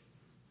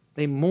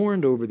 They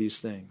mourned over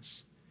these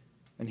things.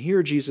 And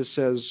here Jesus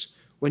says,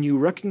 when you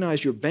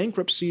recognize your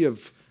bankruptcy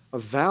of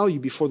value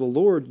before the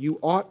Lord, you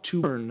ought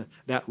to learn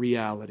that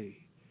reality.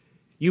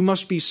 You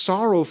must be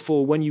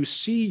sorrowful when you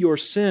see your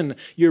sin.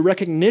 Your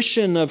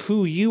recognition of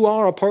who you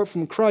are apart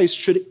from Christ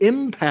should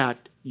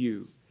impact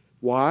you.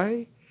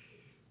 Why?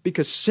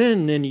 Because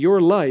sin in your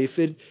life,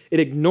 it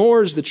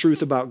ignores the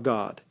truth about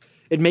God.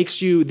 It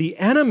makes you the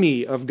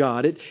enemy of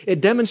God.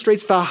 It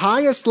demonstrates the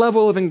highest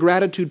level of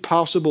ingratitude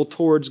possible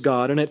towards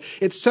God, and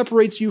it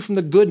separates you from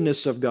the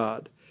goodness of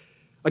God.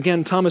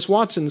 Again, Thomas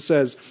Watson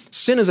says,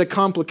 sin is a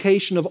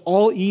complication of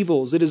all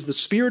evils. It is the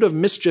spirit of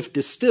mischief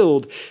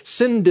distilled.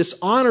 Sin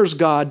dishonors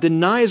God,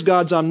 denies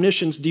God's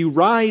omniscience,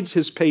 derides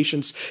His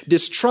patience,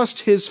 distrusts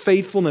His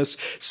faithfulness.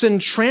 Sin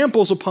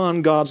tramples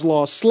upon God's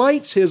law,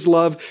 slights His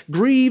love,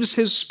 grieves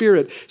His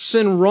spirit.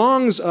 Sin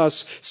wrongs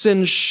us.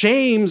 Sin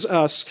shames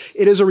us.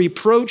 It is a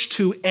reproach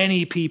to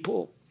any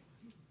people.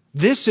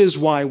 This is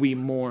why we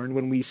mourn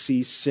when we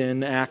see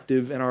sin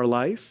active in our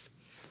life.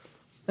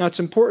 Now,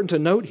 it's important to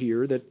note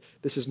here that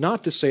this is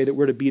not to say that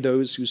we're to be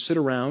those who sit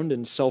around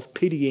in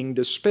self-pitying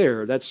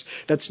despair.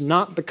 That's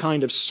not the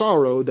kind of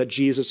sorrow that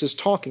Jesus is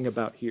talking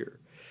about here.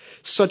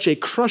 Such a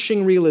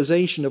crushing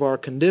realization of our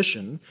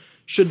condition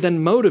should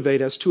then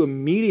motivate us to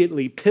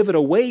immediately pivot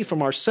away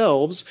from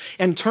ourselves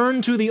and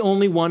turn to the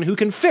only one who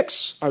can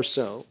fix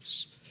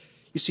ourselves.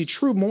 You see,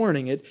 true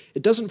mourning, it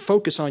doesn't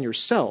focus on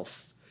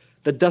yourself.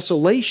 The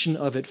desolation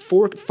of it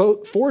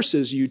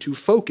forces you to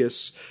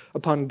focus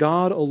upon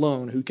God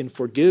alone, who can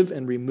forgive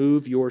and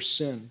remove your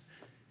sin.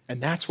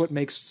 And that's what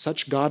makes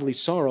such godly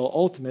sorrow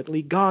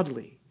ultimately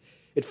godly.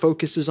 It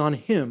focuses on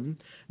Him,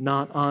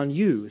 not on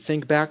you.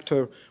 Think back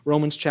to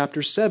Romans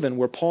chapter 7,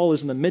 where Paul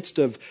is in the midst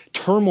of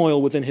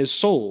turmoil within his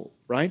soul,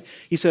 right?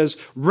 He says,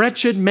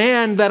 "Wretched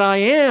man that I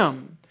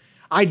am,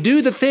 I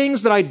do the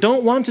things that I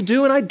don't want to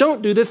do, and I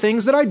don't do the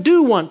things that I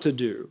do want to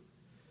do.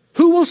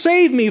 Who will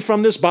save me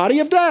from this body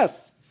of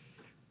death?"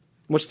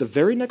 What's the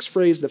very next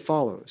phrase that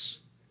follows?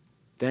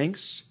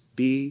 "Thanks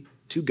be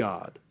to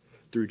God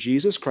through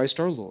Jesus Christ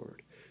our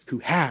Lord, who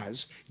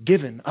has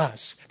given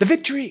us the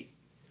victory."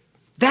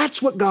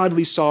 That's what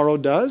godly sorrow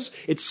does.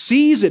 It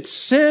sees its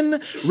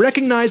sin,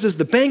 recognizes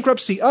the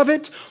bankruptcy of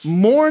it,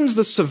 mourns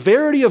the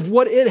severity of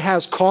what it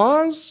has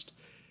caused,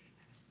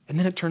 and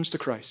then it turns to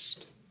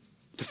Christ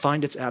to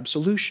find its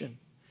absolution.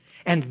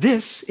 And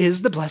this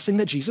is the blessing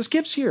that Jesus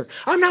gives here.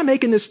 I'm not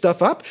making this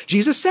stuff up.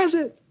 Jesus says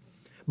it.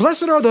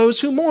 "Blessed are those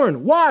who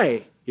mourn."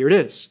 Why? Here it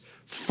is.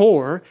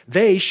 "For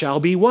they shall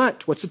be"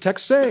 what? What's the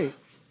text say?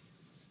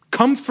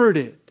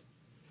 "Comforted."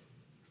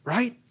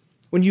 Right?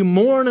 When you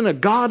mourn in a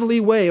godly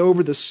way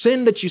over the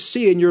sin that you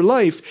see in your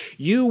life,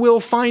 you will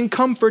find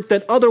comfort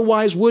that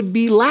otherwise would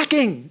be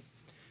lacking.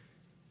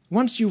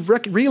 Once you've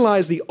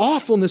realized the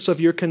awfulness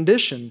of your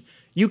condition,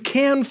 you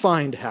can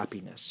find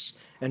happiness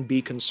and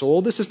be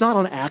consoled. This is not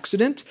an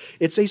accident,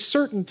 it's a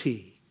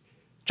certainty.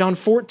 John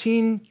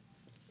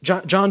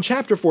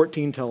chapter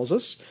 14 tells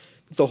us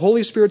that the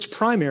Holy Spirit's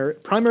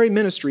primary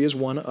ministry is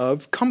one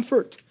of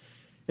comfort.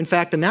 In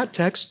fact, in that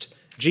text,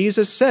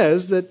 Jesus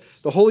says that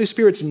the Holy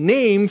Spirit's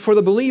name for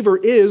the believer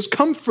is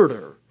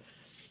Comforter.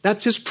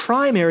 That's His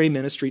primary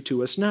ministry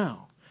to us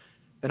now.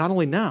 And not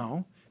only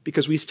now,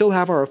 because we still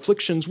have our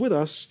afflictions with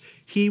us,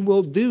 He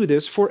will do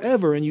this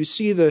forever. And you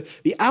see the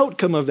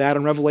outcome of that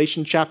in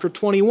Revelation chapter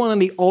 21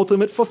 and the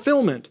ultimate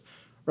fulfillment.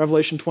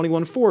 Revelation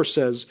 21:4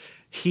 says,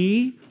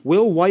 "He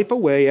will wipe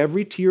away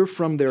every tear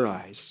from their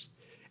eyes,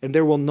 and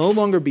there will no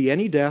longer be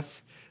any death.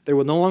 There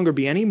will no longer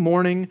be any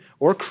mourning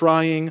or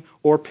crying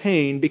or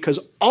pain, because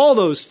all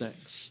those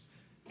things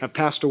have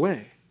passed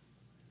away."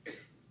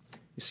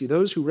 You see,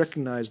 those who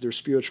recognize their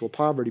spiritual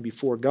poverty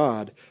before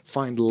God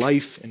find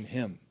life in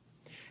Him.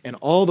 And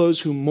all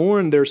those who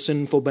mourn their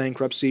sinful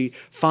bankruptcy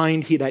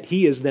find that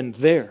He is then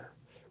there,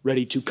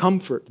 ready to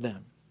comfort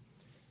them.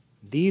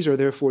 These are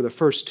therefore the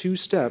first two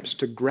steps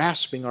to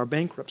grasping our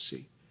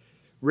bankruptcy.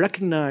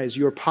 Recognize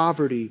your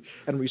poverty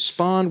and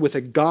respond with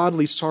a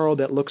godly sorrow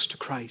that looks to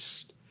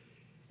Christ.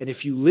 And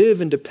if you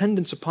live in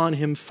dependence upon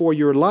Him for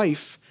your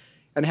life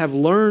and have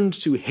learned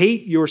to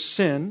hate your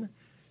sin,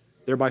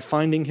 thereby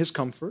finding His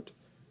comfort,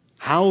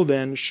 how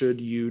then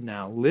should you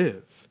now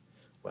live?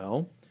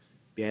 Well,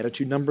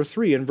 Beatitude number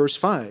 3 in verse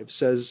 5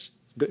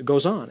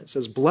 goes on. It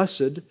says,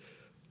 "Blessed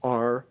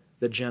are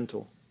the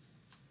gentle,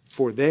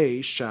 for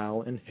they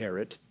shall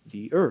inherit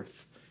the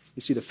earth."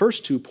 You see, the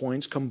first 2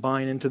 points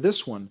combine into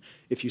this one.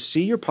 If you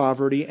see your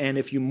poverty and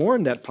if you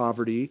mourn that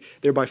poverty,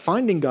 thereby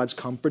finding God's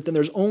comfort, then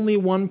there's only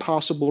one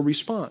possible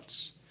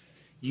response.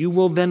 You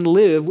will then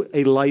live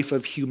a life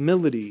of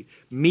humility,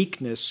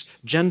 meekness,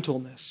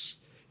 gentleness,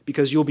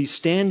 because you'll be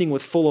standing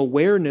with full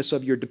awareness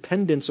of your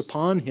dependence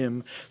upon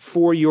Him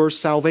for your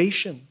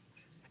salvation.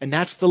 And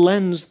that's the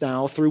lens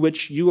now through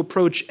which you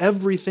approach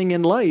everything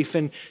in life,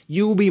 and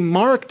you will be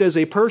marked as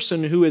a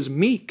person who is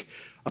meek,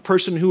 a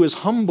person who is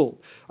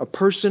humble, a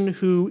person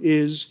who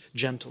is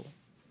gentle.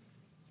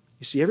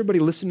 You see, everybody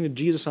listening to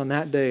Jesus on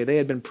that day, they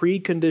had been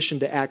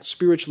preconditioned to act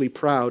spiritually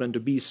proud and to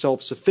be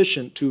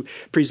self-sufficient, to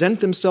present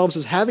themselves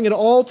as having it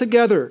all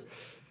together,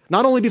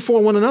 not only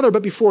before one another,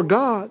 but before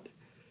God.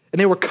 And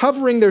they were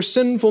covering their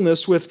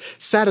sinfulness with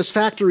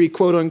satisfactory,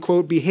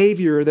 quote-unquote,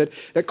 behavior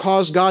that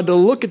caused God to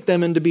look at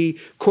them and to be,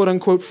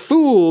 quote-unquote,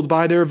 fooled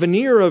by their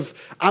veneer of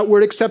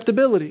outward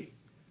acceptability.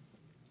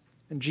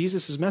 And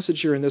Jesus'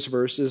 message here in this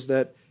verse is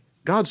that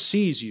God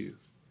sees you.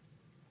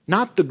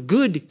 Not the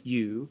good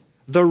you,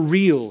 the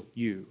real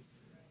you.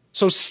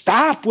 So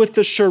stop with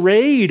the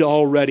charade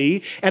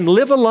already and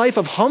live a life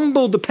of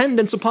humble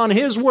dependence upon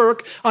His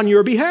work on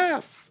your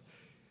behalf.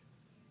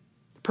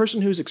 The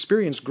person who's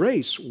experienced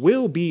grace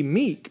will be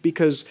meek,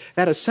 because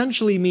that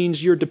essentially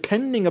means you're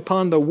depending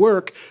upon the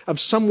work of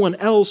someone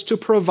else to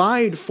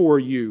provide for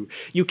you.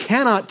 You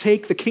cannot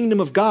take the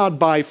kingdom of God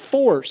by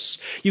force.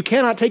 You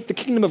cannot take the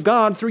kingdom of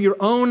God through your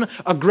own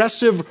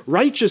aggressive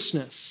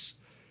righteousness.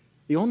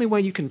 The only way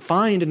you can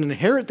find and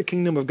inherit the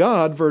kingdom of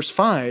God, verse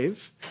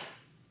 5,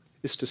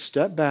 is to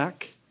step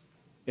back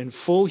in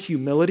full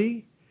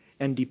humility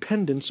and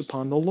dependence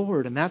upon the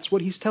Lord. And that's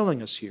what He's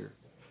telling us here.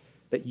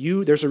 That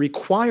there's a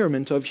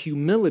requirement of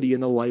humility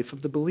in the life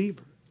of the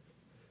believer.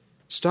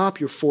 Stop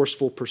your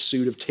forceful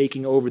pursuit of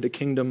taking over the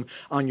kingdom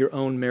on your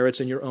own merits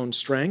and your own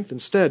strength.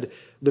 Instead,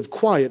 live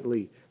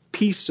quietly,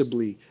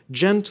 peaceably,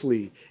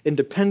 gently, in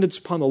dependence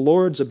upon the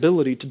Lord's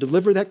ability to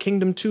deliver that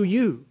kingdom to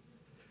you.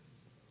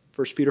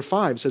 1 Peter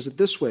 5 says it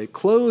this way,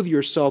 "Clothe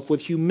yourself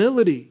with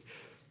humility,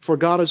 For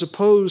God is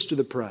opposed to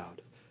the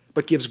proud,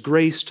 but gives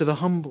grace to the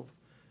humble.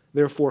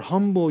 Therefore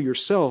humble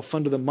yourself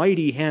under the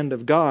mighty hand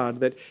of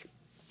God, that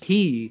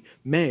He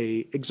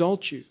may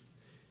exalt you.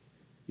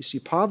 You see,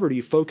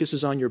 poverty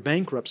focuses on your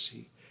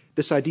bankruptcy.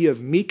 This idea of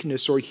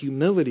meekness or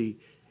humility,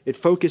 it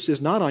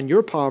focuses not on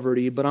your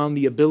poverty, but on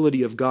the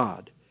ability of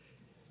God.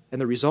 And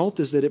the result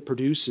is that it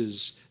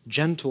produces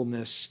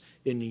gentleness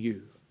in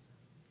you.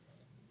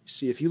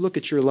 See, if you look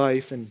at your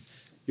life and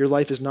your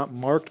life is not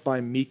marked by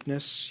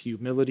meekness,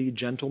 humility,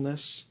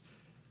 gentleness,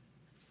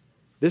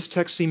 this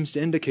text seems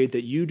to indicate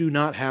that you do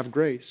not have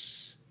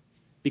grace,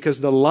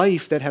 because the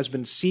life that has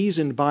been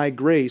seasoned by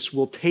grace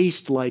will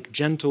taste like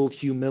gentle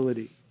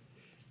humility.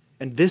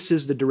 And this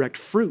is the direct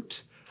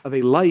fruit of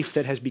a life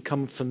that has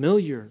become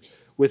familiar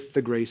with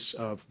the grace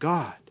of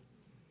God.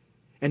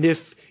 And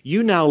if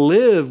you now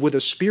live with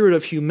a spirit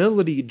of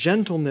humility,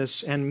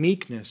 gentleness, and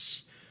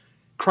meekness,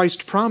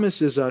 Christ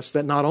promises us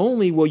that not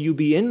only will you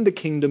be in the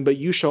kingdom, but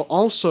you shall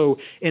also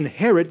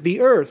inherit the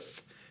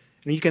earth.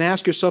 And you can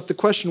ask yourself the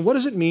question, what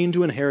does it mean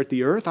to inherit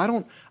the earth? I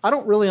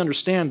don't really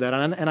understand that,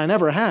 and I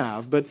never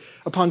have. But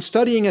upon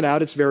studying it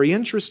out, it's very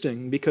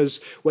interesting,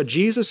 because what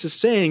Jesus is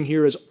saying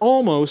here is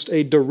almost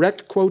a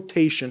direct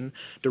quotation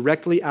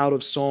directly out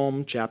of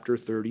Psalm chapter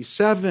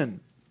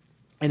 37.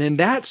 And in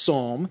that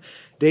psalm,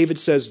 David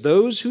says,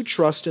 those who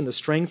trust in the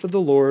strength of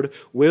the Lord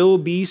will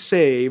be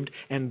saved,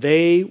 and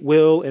they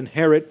will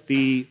inherit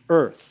the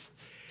earth.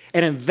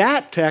 And in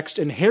that text,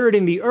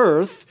 inheriting the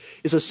earth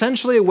is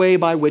essentially a way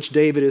by which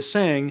David is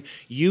saying,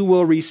 you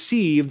will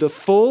receive the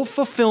full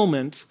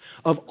fulfillment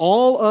of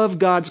all of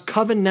God's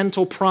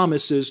covenantal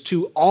promises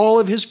to all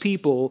of His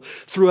people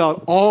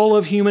throughout all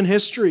of human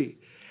history.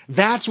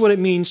 That's what it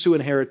means to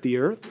inherit the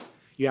earth.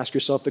 You ask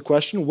yourself the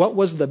question, what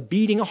was the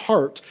beating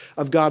heart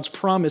of God's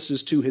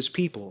promises to His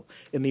people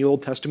in the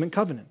Old Testament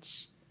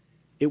covenants?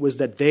 It was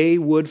that they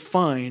would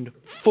find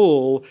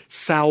full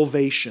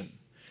salvation,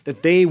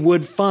 that they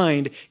would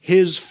find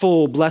His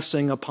full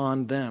blessing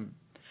upon them.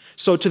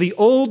 So to the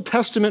Old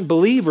Testament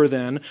believer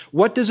then,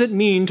 what does it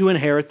mean to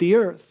inherit the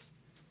earth?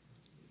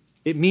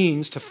 It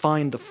means to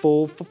find the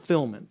full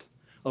fulfillment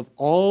of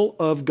all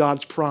of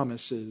God's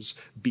promises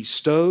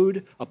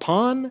bestowed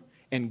upon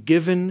and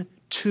given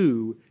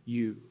to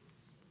you.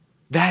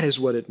 That is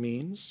what it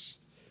means.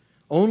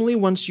 Only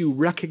once you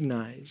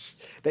recognize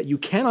that you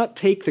cannot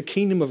take the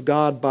kingdom of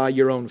God by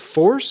your own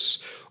force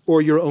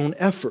or your own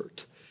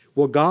effort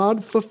will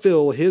God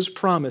fulfill His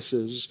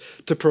promises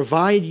to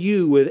provide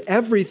you with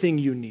everything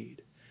you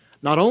need,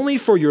 not only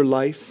for your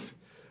life,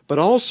 but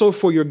also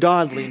for your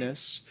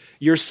godliness,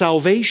 your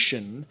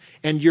salvation,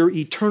 and your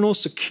eternal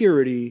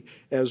security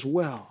as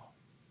well.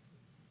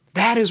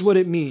 That is what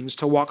it means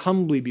to walk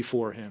humbly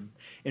before Him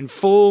in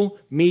full,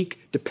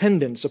 meek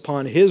dependence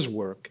upon His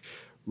work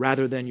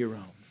rather than your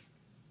own.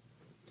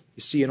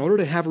 You see, in order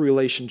to have a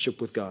relationship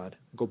with God,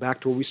 go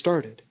back to where we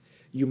started,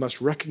 you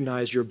must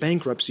recognize your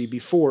bankruptcy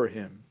before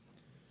Him.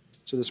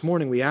 So this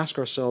morning we ask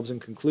ourselves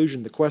in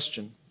conclusion the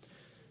question,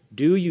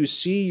 do you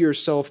see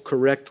yourself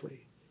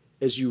correctly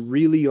as you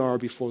really are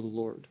before the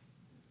Lord?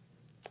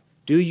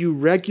 Do you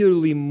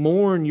regularly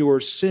mourn your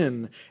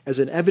sin as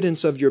an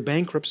evidence of your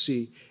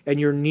bankruptcy and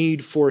your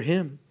need for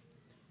Him?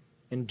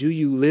 And do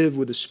you live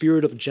with a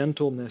spirit of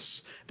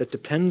gentleness that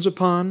depends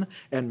upon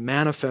and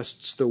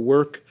manifests the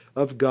work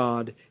of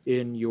God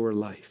in your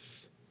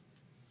life?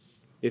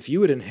 If you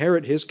would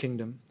inherit His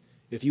kingdom,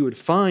 if you would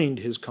find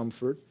His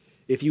comfort,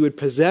 if you would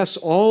possess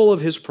all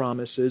of His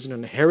promises and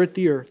inherit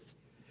the earth,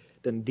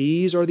 then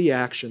these are the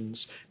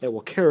actions that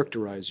will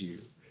characterize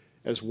you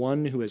as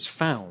one who has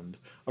found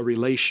a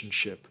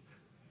relationship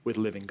with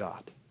living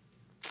God.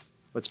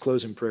 Let's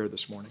close in prayer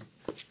this morning.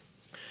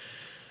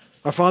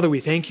 Our Father, we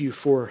thank You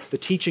for the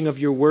teaching of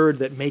Your word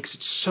that makes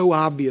it so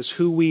obvious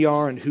who we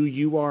are and who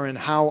You are and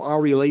how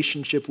our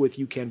relationship with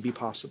You can be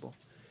possible.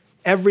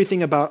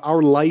 Everything about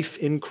our life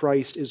in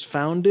Christ is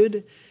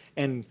founded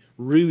and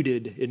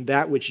rooted in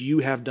that which You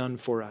have done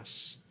for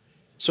us.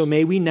 So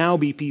may we now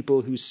be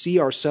people who see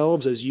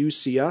ourselves as You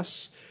see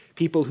us,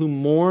 people who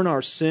mourn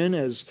our sin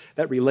as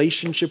that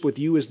relationship with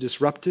You is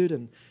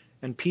disrupted,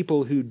 and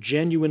people who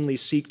genuinely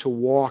seek to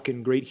walk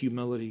in great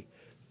humility,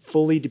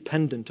 fully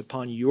dependent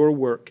upon Your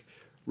work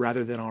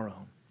rather than our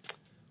own.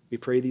 We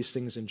pray these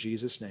things in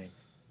Jesus' name.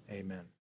 Amen.